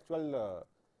 That is the actual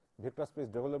vector space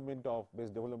development of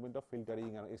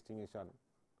filtering and estimation.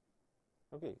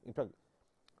 Okay, in fact,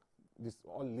 this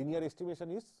all linear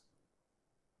estimation is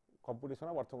computation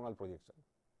of orthogonal projection,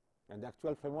 and the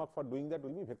actual framework for doing that will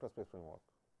be vector space framework.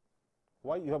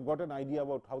 Why? You have got an idea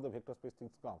about how the vector space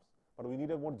things comes, but we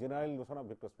need a more general notion of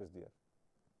vector space there.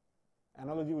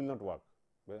 Analogy will not work.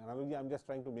 By analogy, I am just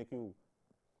trying to make you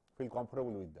feel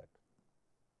comfortable with that,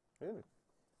 isn't it?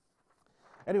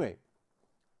 Anyway,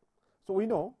 so we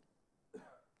know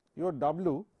your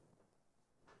W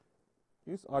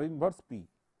is R inverse P.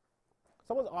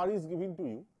 Suppose R is given to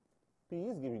you, P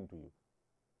is given to you.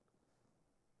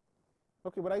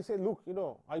 Okay, but I say, look,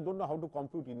 I don't know how to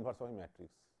compute inverse of a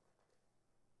matrix.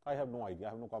 I have no idea. I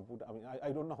have no compute. I mean, I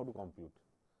don't know how to compute.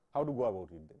 How to go about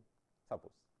it then?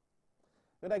 Suppose.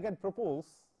 Then I can propose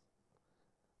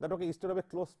that, okay, instead of a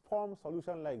closed form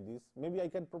solution like this, maybe I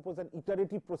can propose an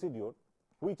iterative procedure,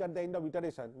 which at the end of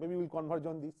iteration, maybe will converge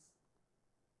on this.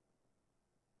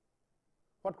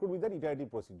 What could be that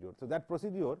iterative procedure? So that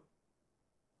procedure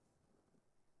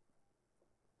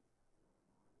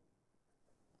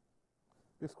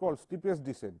is called steepest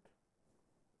descent.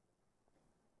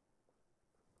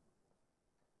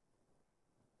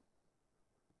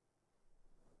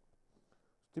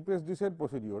 Steepest descent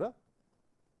procedure.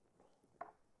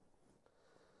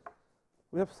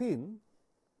 We have seen,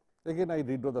 again I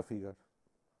redraw the figure.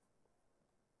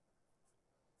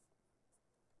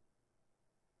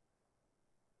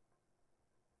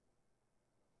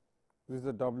 This is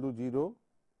the W0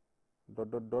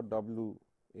 dot W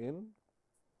n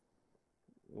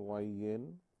y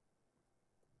n.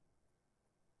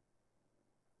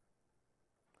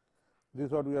 This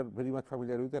is what we are very much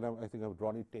familiar with, and I think I have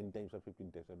drawn it 10 times or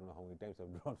 15 times. I don't know how many times I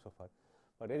have drawn so far,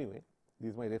 but anyway,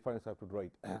 this is my reference. I have to draw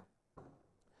it.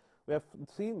 We have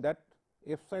seen that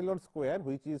epsilon square,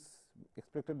 which is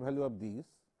expected value of this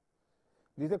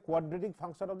is a quadratic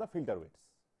function of the filter weights.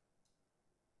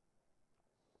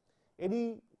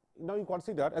 Now you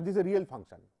consider, and this is a real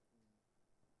function.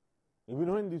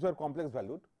 Even when these are complex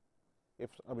valued,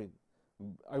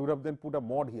 I would have then put a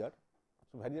mod here.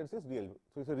 So variance is real.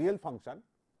 So it's a real function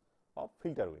of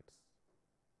filter weights.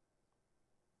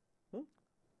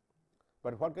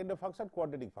 But what kind of function?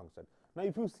 Quadratic function. Now,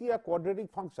 if you see a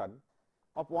quadratic function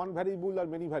of one variable or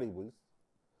many variables,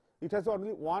 it has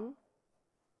only one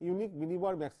unique minima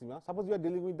or maxima. Suppose you are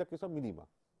dealing with the case of minima.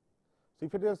 So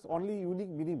if it has only unique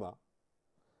minima,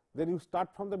 then you start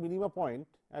from the minima point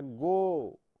and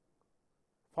go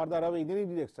further away in any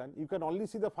direction. You can only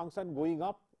see the function going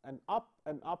up and up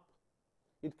and up.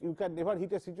 You can never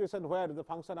hit a situation where the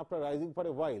function, after rising for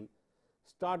a while,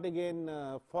 start again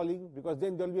falling, because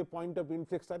then there will be a point of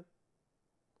inflection.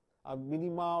 A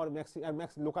minima or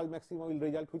local maxima will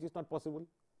result, which is not possible,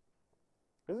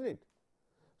 isn't it?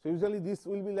 So usually this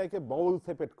will be like a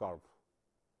bowl-shaped curve.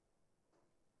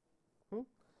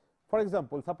 For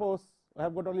example, suppose I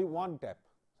have got only one tap.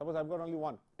 Suppose I have got only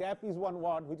one. Tap is one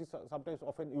word which is sometimes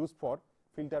often used for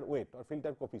filter weight or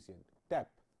filter coefficient. Tap.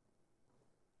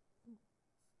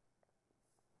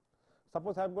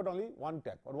 Suppose I have got only one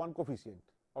tap or one coefficient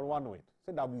or one weight,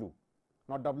 say W,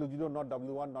 not W0, not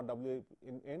W1, not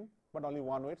Wn, but only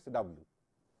one weight, say W.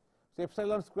 So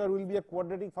epsilon square will be a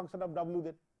quadratic function of W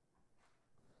then.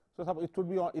 So suppose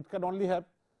it can only have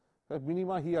a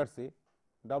minima here, say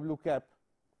W cap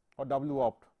or W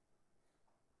opt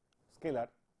scalar,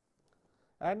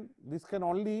 and this can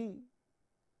only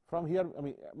from here,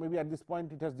 maybe at this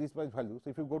point it has this much value.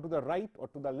 So if you go to the right or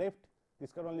to the left,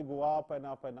 this can only go up and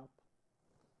up and up,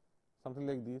 something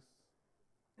like this.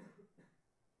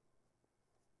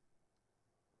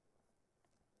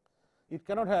 It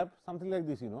cannot have something like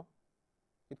this,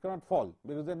 it cannot fall,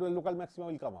 because then the local maxima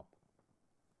will come up.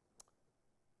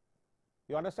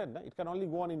 You understand? It can only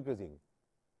go on increasing.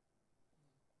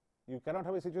 You cannot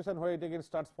have a situation where it again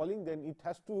starts falling, then it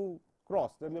has to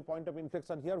cross. There will be a point of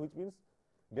inflection here, which means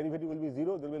derivative will be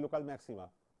 0, there will be a local maxima.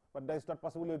 But that is not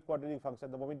possible with quadratic function.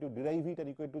 The moment you derive it and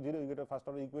equate to 0, you get a first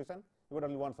order equation, you got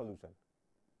only one solution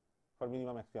for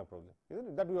minima maxima problem, isn't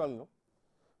it? That we all know.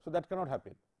 So that cannot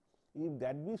happen. If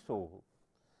that be so,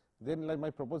 then like my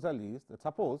proposal is that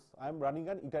suppose I am running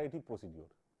an iterative procedure.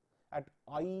 At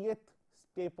ith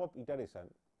step of iteration,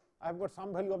 I have got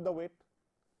some value of the weight.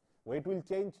 Weight will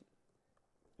change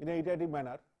in an iterative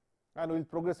manner and will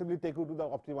progressively take you to the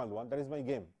optimal one. That is my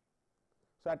game.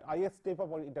 So at ith step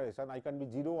of iteration, I can be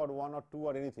 0 or 1 or 2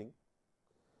 or anything.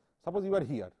 Suppose you are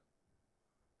here,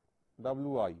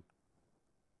 Wi.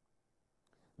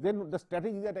 Then the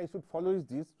strategy that I should follow is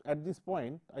this: at this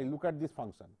point, I look at this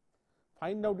function,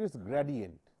 find out its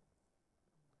gradient.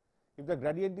 If the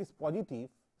gradient is positive,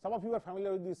 some of you are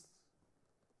familiar with this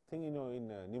thing, in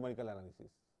numerical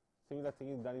analysis. Similar thing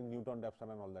is done in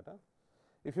Newton-Raphson and all that.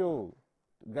 If your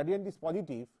gradient is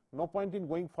positive, no point in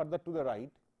going further to the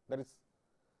right. That is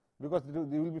because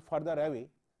they will be further away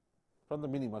from the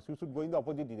minima. So you should go in the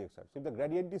opposite direction. So if the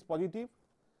gradient is positive,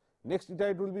 next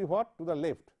iterate will be what? To the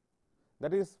left.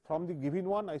 That is, from the given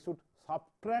one, I should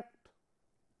subtract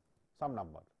some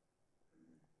number.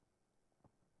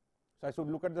 So, I should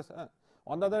look at this.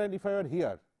 On the other hand, if I were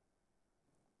here,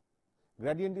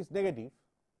 gradient is negative,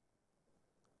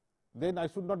 then I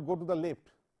should not go to the left.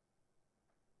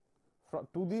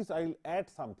 To this I will add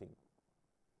something.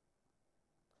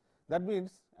 That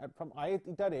means, from ith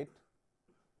iterate,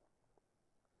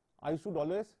 I should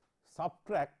always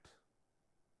subtract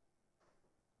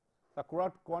the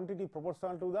quantity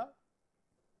proportional to the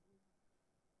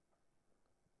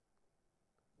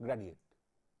gradient.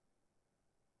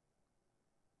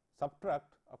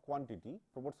 Subtract a quantity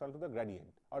proportional to the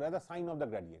gradient, or rather sign of the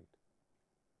gradient.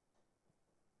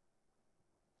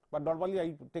 But normally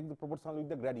I take the proportional with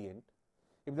the gradient.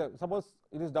 If the suppose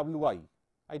it is Wi,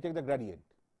 I take the gradient.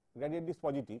 Gradient is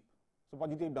positive, so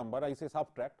positive number. I say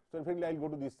subtract. So definitely I will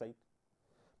go to this side.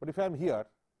 But if I am here,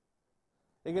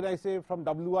 again I say from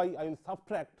Wi I will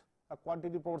subtract a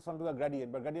quantity proportional to the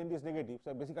gradient, but gradient is negative.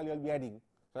 So basically I will be adding.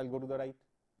 So I will go to the right.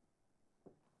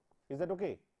 Is that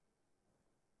okay?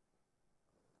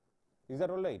 Is that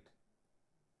all right?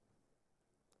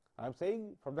 I am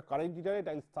saying from the current iterate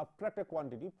I will subtract a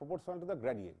quantity proportional to the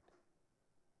gradient.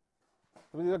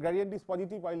 So if the gradient is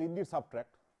positive, I will indeed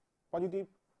subtract positive,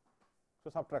 so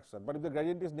subtraction. But if the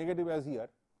gradient is negative as here,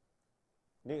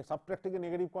 subtracting a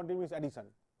negative quantity means addition.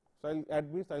 So I will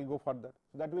add this, I will go further.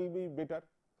 So that will be better.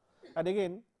 And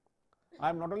again, I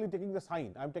am not only taking the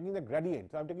sign, I am taking the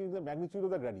gradient. So I am taking the magnitude of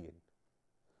the gradient.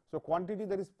 So quantity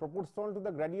that is proportional to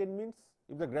the gradient means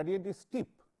if the gradient is steep,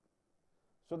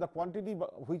 so the quantity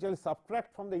which I will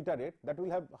subtract from the iterate, that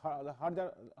will have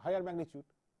higher magnitude.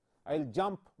 I will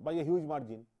jump by a huge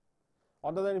margin.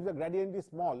 On the other hand, if the gradient is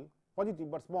small, positive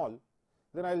but small,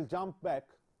 then I will jump back,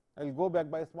 I will go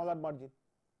back by a smaller margin.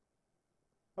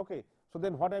 Okay. So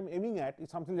then what I am aiming at is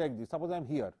something like this. Suppose I am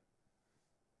here.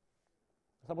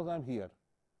 Suppose I am here.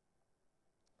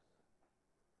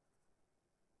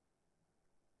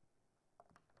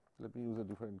 Let me use a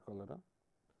different color.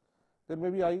 Then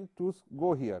maybe I choose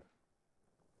go here.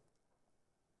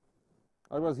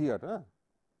 I was here.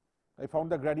 I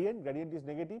found the gradient. Gradient is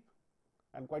negative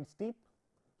and quite steep.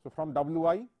 So from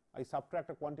Wi, I subtract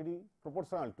a quantity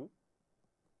proportional to.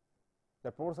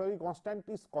 The proportionally constant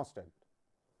is constant,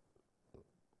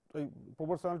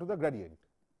 proportional to the gradient.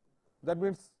 That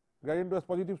means gradient was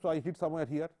positive, so I hit somewhere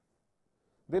here.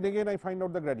 Then again I find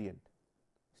out the gradient.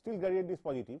 Still gradient is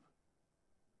positive,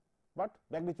 but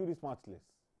magnitude is much less.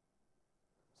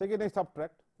 So again I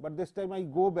subtract, but this time I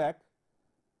go back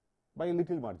by a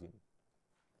little margin.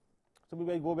 So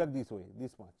maybe I go back this way,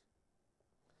 this much.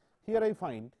 Here I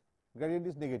find gradient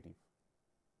is negative.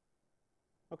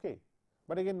 Okay,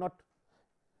 but again not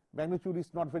magnitude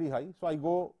is not very high, so I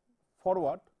go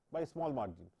forward by a small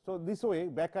margin. So this way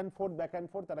back and forth,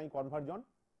 and I converge on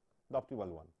the optimal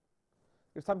one.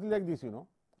 It's something like this, you know.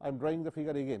 I am drawing the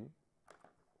figure again.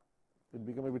 It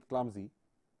became a bit clumsy.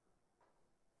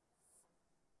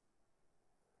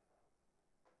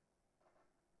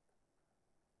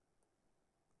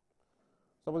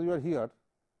 Suppose you are here,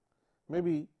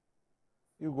 maybe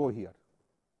you go here.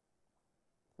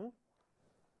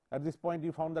 At this point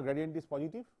you found the gradient is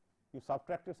positive, you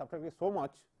subtracted so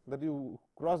much that you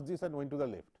crossed this and went to the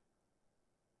left.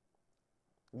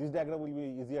 This diagram will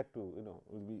be easier to,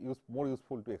 will be more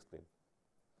useful to explain.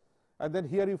 And then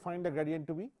here you find the gradient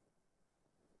to be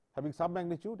having some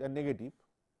magnitude and negative.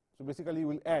 So basically you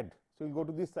will add. So you will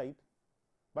go to this side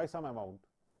by some amount,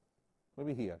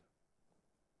 maybe here.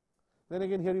 Then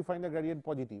again here you find the gradient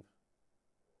positive.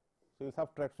 So you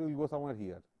subtract, so you will go somewhere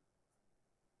here.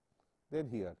 Then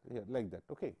here, like that.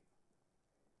 Okay.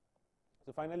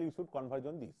 So finally you should converge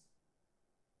on this.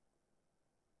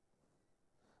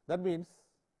 That means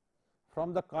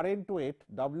from the current weight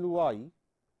Wi,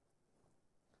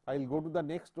 I will go to the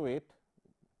next weight.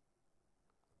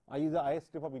 I is the ith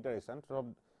step of iteration.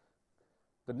 So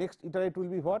the next iterate will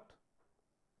be what?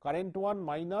 Current one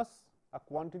minus a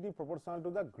quantity proportional to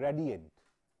the gradient.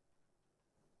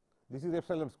 This is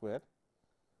epsilon square.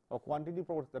 Of quantity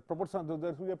that proportional,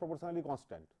 there will be a proportionally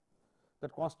constant.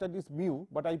 That constant is mu,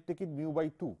 but I take it mu by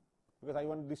 2 because I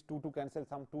want this 2 to cancel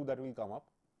some 2 that will come up.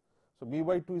 So mu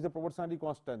by 2 is a proportionally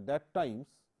constant. That times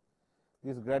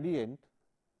this gradient,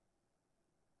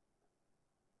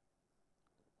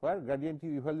 where gradient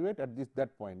you evaluate at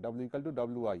that point W equal to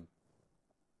Wi.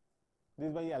 This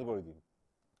is my algorithm.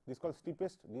 This is called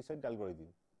steepest descent algorithm.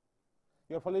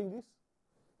 You are following this?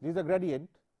 This is the gradient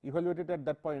evaluated at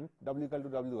that point W equal to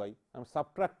Wi. I am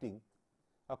subtracting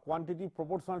a quantity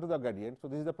proportional to the gradient. So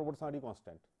this is the proportionality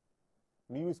constant.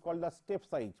 Mu is called the step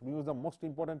size. Mu is the most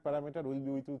important parameter, will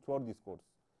be with you throughout this course.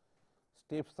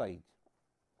 Step size.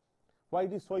 Why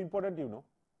it is so important,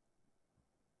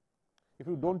 if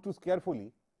you do not choose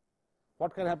carefully,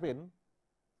 what can happen?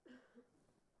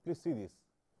 Please see this.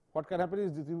 What can happen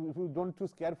is, if you do not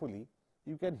choose carefully,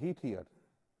 you can hit here,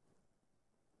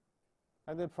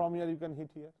 and then from here you can hit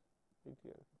here, hit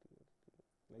here,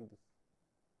 like this,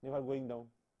 never going down.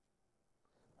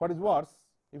 What is worse,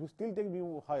 if you still take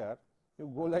mu higher,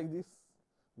 you go like this,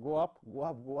 go up, go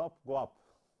up, go up, go up.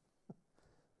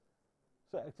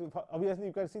 So, actually, obviously,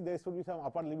 you can see there should be some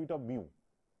upper limit of mu.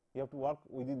 You have to work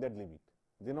within that limit.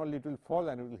 Then only it will fall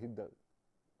and it will hit the.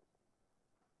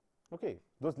 Okay,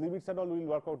 those limits and all we will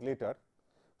work out later.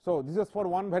 So, this is for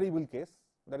one variable case,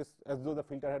 that is as though the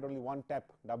filter had only one tap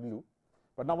W,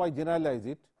 but now I generalize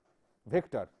it.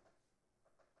 Vector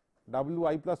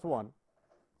Wi plus 1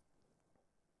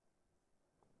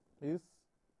 is,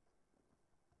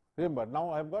 remember, now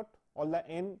I have got all the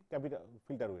n capital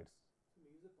filter weights.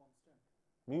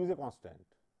 Mu is a constant.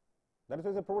 That is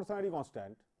why it is a proportionality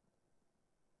constant.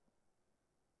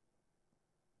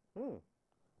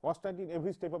 Constant in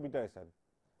every step of iteration.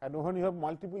 And when you have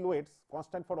multiple weights,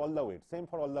 constant for all the weights, same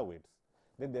for all the weights.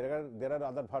 Then there are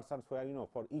other versions where, you know,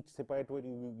 for each separate weight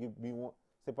you will give mu,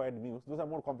 separate mu's. Those are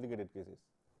more complicated cases.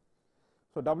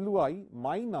 So, Wi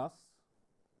minus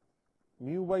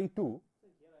mu by 2. So,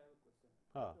 here I have a question.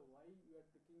 So, why you are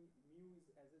taking mu is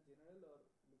as a general, or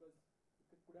because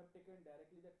you could have taken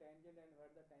directly the tangent, and where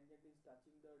the tangent is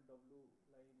touching the W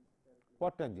line directly.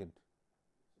 What tangent?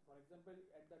 So, for example,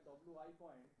 at the Wi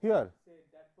point, here, say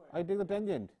that point, I take the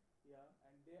tangent. yeah,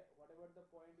 and there, whatever the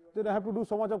point you are. Then I have to do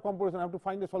so much of comparison. I have to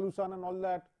find a solution and all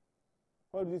that.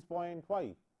 Where is this point?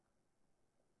 Why?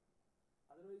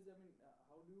 Otherwise, I mean,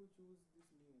 how do you choose this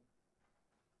mu?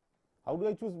 How do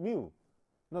I choose mu?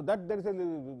 No, that there is a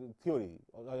theory.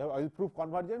 I will prove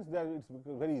convergence. There it is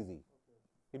very easy.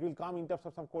 Okay. It will come in terms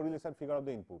of some correlation figure of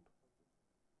the input.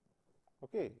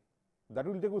 Okay, that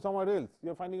will take you somewhere else.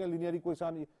 You are finding a linear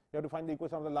equation. You have to find the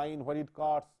equation of the line where it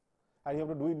cuts, and you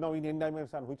have to do it now in n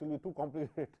dimension, which will be too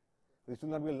complicated. This will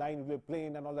not be a line; it will be a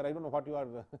plane and all that. I don't know what you are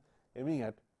aiming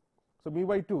at. So, mu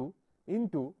by 2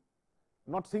 into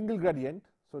not single gradient.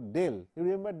 So, del. You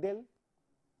remember del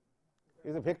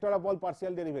is a vector of all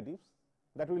partial derivatives.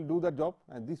 That will do the job,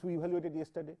 and this we evaluated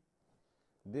yesterday.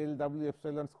 Del W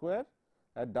epsilon square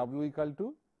at W equal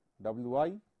to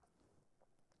Wi.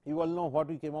 You all know what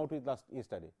we came out with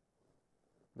yesterday.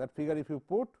 That figure, if you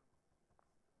put,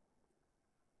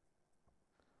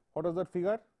 what was that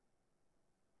figure?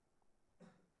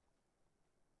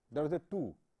 There was a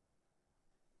 2.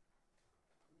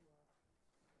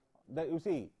 You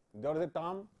see, there was a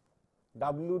term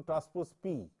W transpose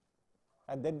P,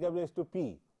 and that gave rise to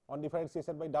P on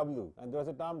differentiation by W, and there was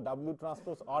a term W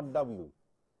transpose odd W,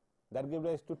 that gave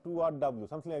rise to 2 odd W,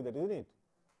 something like that, isn't it?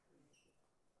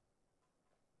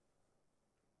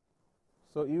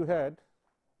 So, you had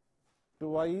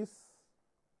twice,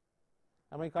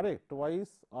 am I correct, twice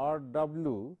odd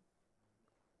W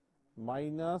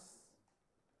minus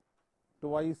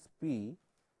twice P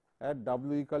at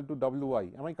W equal to Wi,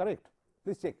 am I correct?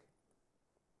 Please check.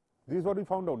 This is what we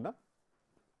found out, na?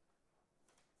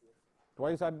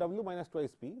 Twice R W minus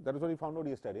twice P, that is what we found out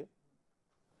yesterday.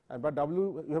 And but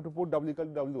W, you have to put W equal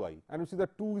to Wi, and you see the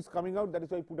 2 is coming out, that is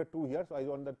why I put a 2 here. So, I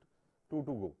want that 2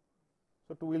 to go.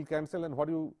 So, 2 will cancel, and what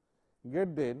you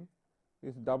get then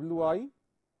is Wi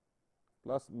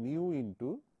plus mu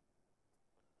into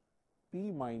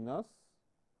P minus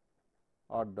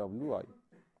R Wi.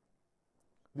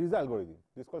 This is the algorithm.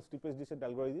 This is called steepest descent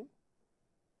algorithm.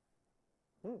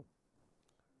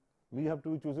 We have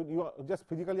to choose it. You just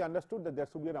physically understood that there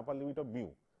should be an upper limit of mu.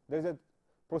 There is a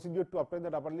procedure to obtain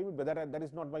that upper limit, but that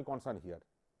is not my concern here.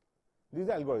 This is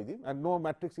the algorithm, and no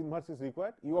matrix inverse is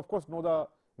required. You of course know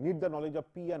need the knowledge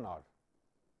of P and R,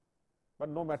 but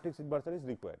no matrix inversion is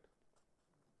required.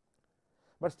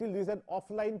 But still, this is an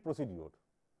offline procedure.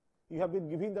 You have been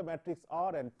given the matrix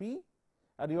R and P,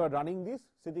 and you are running this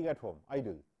sitting at home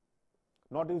idle,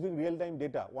 not using real time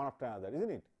data one after another, isn't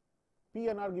it? P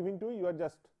and R given to you, you are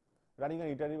just running an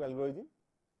iterative algorithm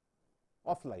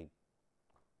offline.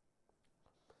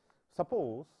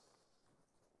 Suppose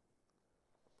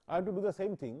I want to do the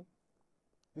same thing,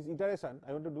 this iteration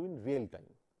I want to do in real time,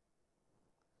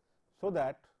 so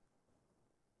that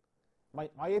my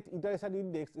ith iteration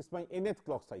index is my nth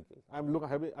clock cycle. I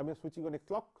am switching on a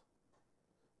clock,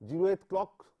 0th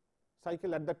clock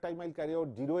cycle. At that time I will carry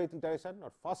out 0th iteration,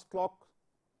 or first clock,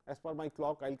 as per my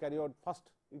clock I will carry out first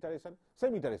iteration,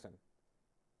 same iteration.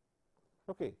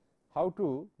 Okay. How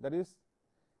to, that is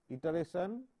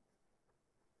iteration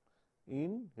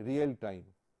in real time,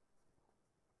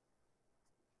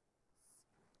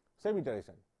 same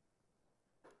iteration.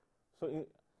 So,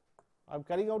 I am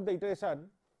carrying out the iteration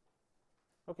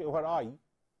okay, over I,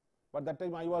 but that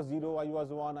time I was 0, I was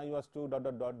 1, I was 2, dot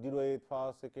dot dot, 0, 8,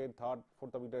 first, second, third,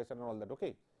 fourth of iteration and all that.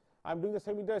 Okay, I am doing the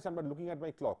same iteration, but looking at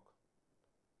my clock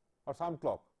or some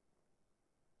clock.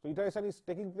 So iteration is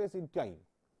taking place in time.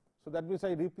 So that means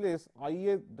I replace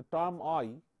IA, the term I,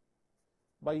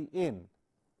 by n,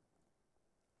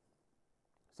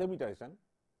 same iteration,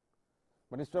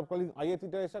 but instead of calling ith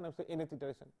iteration, I say nth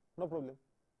iteration, no problem.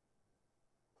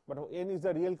 But n is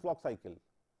the real clock cycle,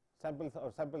 sample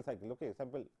or sample cycle, okay,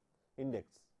 sample index,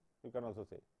 you can also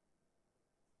say.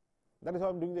 That is how I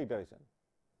am doing the iteration.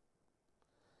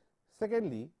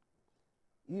 Secondly,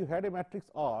 you had a matrix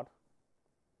R.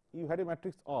 You had a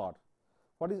matrix R.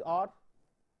 What is R?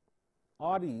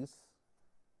 R is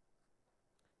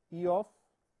E of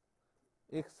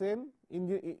x n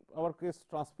in our case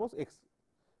transpose x.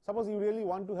 Suppose you really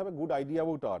want to have a good idea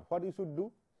about R. What you should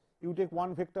do? You take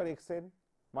one vector x n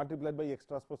multiplied by x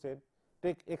transpose n.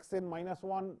 Take x n minus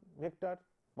 1 vector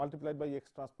multiplied by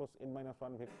x transpose n minus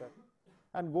 1 vector,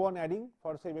 and go on adding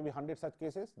for say maybe 100 such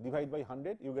cases, divide by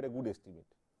 100, you get a good estimate.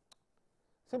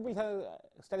 Simple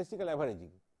statistical averaging.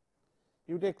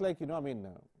 You take like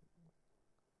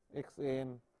x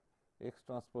n, x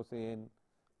transpose n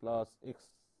plus x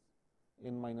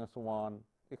n minus 1,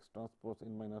 x transpose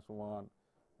n minus 1,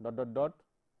 dot dot dot,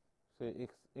 say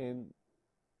x n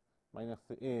minus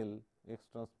L, x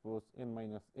transpose n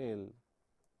minus L,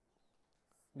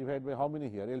 divided by how many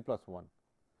here? L plus 1.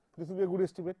 This will be a good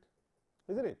estimate,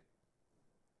 isn't it?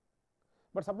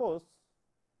 But suppose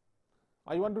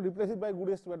I want to replace it by a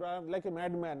good estimate, or I am like a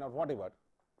madman or whatever,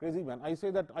 crazy man. I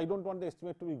say that I don't want the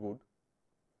estimate to be good.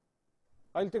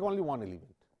 I will take only one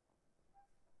element.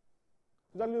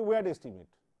 That will be a weird estimate.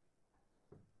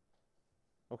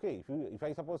 Okay, if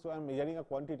I suppose I am measuring a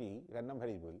quantity, random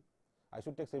variable, I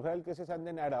should take several cases and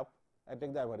then add up and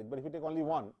take the average. But if you take only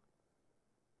one,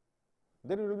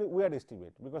 then it will be a weird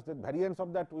estimate, because the variance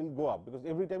of that will go up, because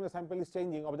every time the sample is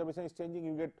changing, observation is changing,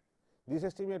 you get this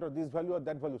estimate or this value or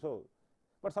that value. So,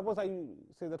 but suppose I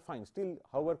say that fine, still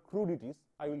however crude it is,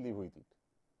 I will live with it.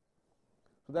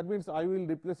 So that means I will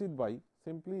replace it by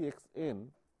simply x n,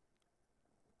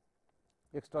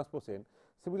 x transpose n.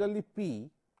 Similarly, P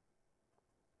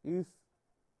is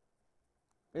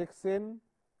x n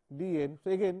d n.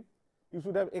 So again, you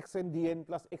should have x n d n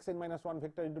plus x n minus 1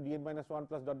 vector into d n minus 1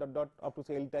 plus dot dot dot up to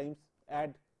say L times,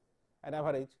 add an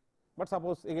average. But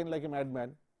suppose again like a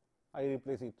madman, I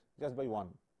replace it just by 1.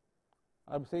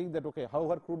 I am saying that okay,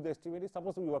 however crude the estimate is,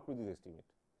 suppose we work with this estimate.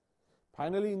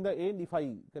 Finally, in the end, if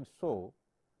I can show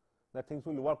that things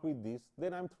will work with this,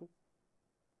 then I am through.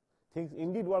 Things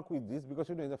indeed work with this, because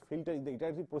in the filter, in the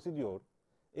iterative procedure,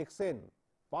 x n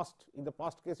past, in the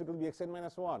past case it will be x n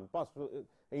minus 1 past, so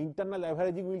internal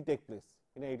averaging will take place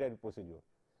in a iterative procedure,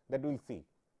 that we will see.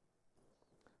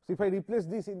 So if I replace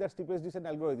this in the steepest descent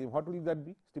algorithm, what will that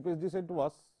be? Steepest descent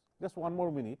was, just one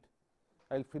more minute,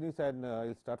 I will finish and I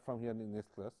will start from here in the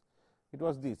next class. It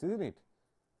was this, isn't it?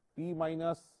 P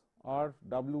minus R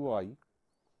W I.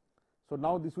 So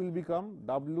now this will become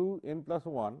W n plus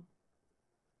 1,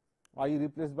 I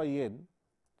replaced by n.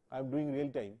 I am doing real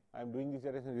time, I am doing this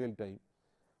iteration in real time,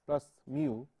 plus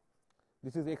mu,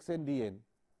 this is x n d n,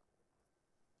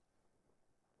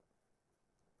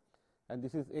 and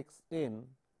this is x n,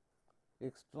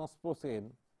 x transpose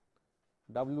n,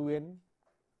 W n,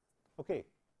 okay.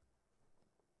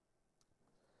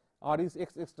 R is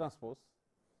x transpose,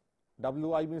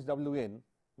 W I means W n,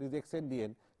 this is x n d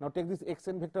n. Now take this x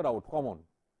n vector out, common.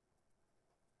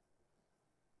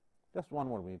 Just one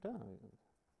more minute.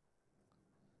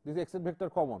 This x n vector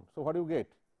common. So what do you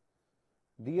get?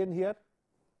 D n here,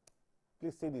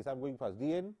 please say this, I am going fast.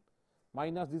 D n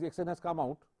minus this x n has come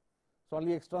out, so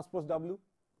only x transpose W.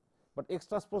 But x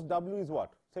transpose W is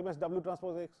what? Same as W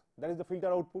transpose x. That is the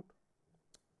filter output.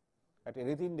 At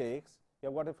nth index, you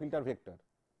have got a filter vector.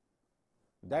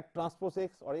 That transpose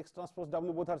x or x transpose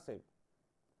W both are same.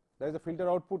 That is the filter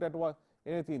output at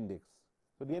nth index.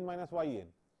 So d n minus y n,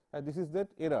 and this is that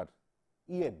error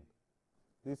E n.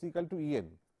 This is equal to E n.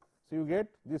 So you get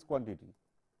this quantity.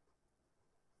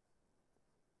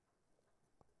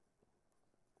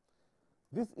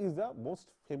 This is the most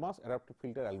famous adaptive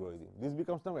filter algorithm. This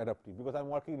becomes now adaptive, because I am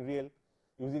working real,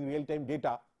 using real time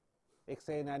data, x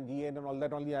n and d n and all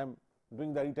that, only I am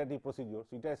doing the iterative procedure.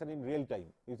 So iteration in real time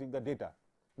using the data.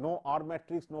 No R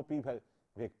matrix, no P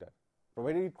vector.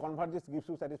 Provided it converges, gives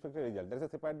you satisfactory result. There is a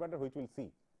separate matter which we will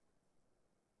see.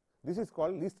 This is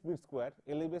called least mean square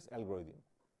LA-based algorithm.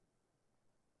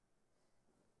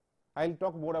 I will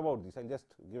talk more about this. I will just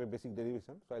give a basic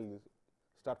derivation. So I will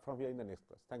start from here in the next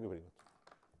class. Thank you very much.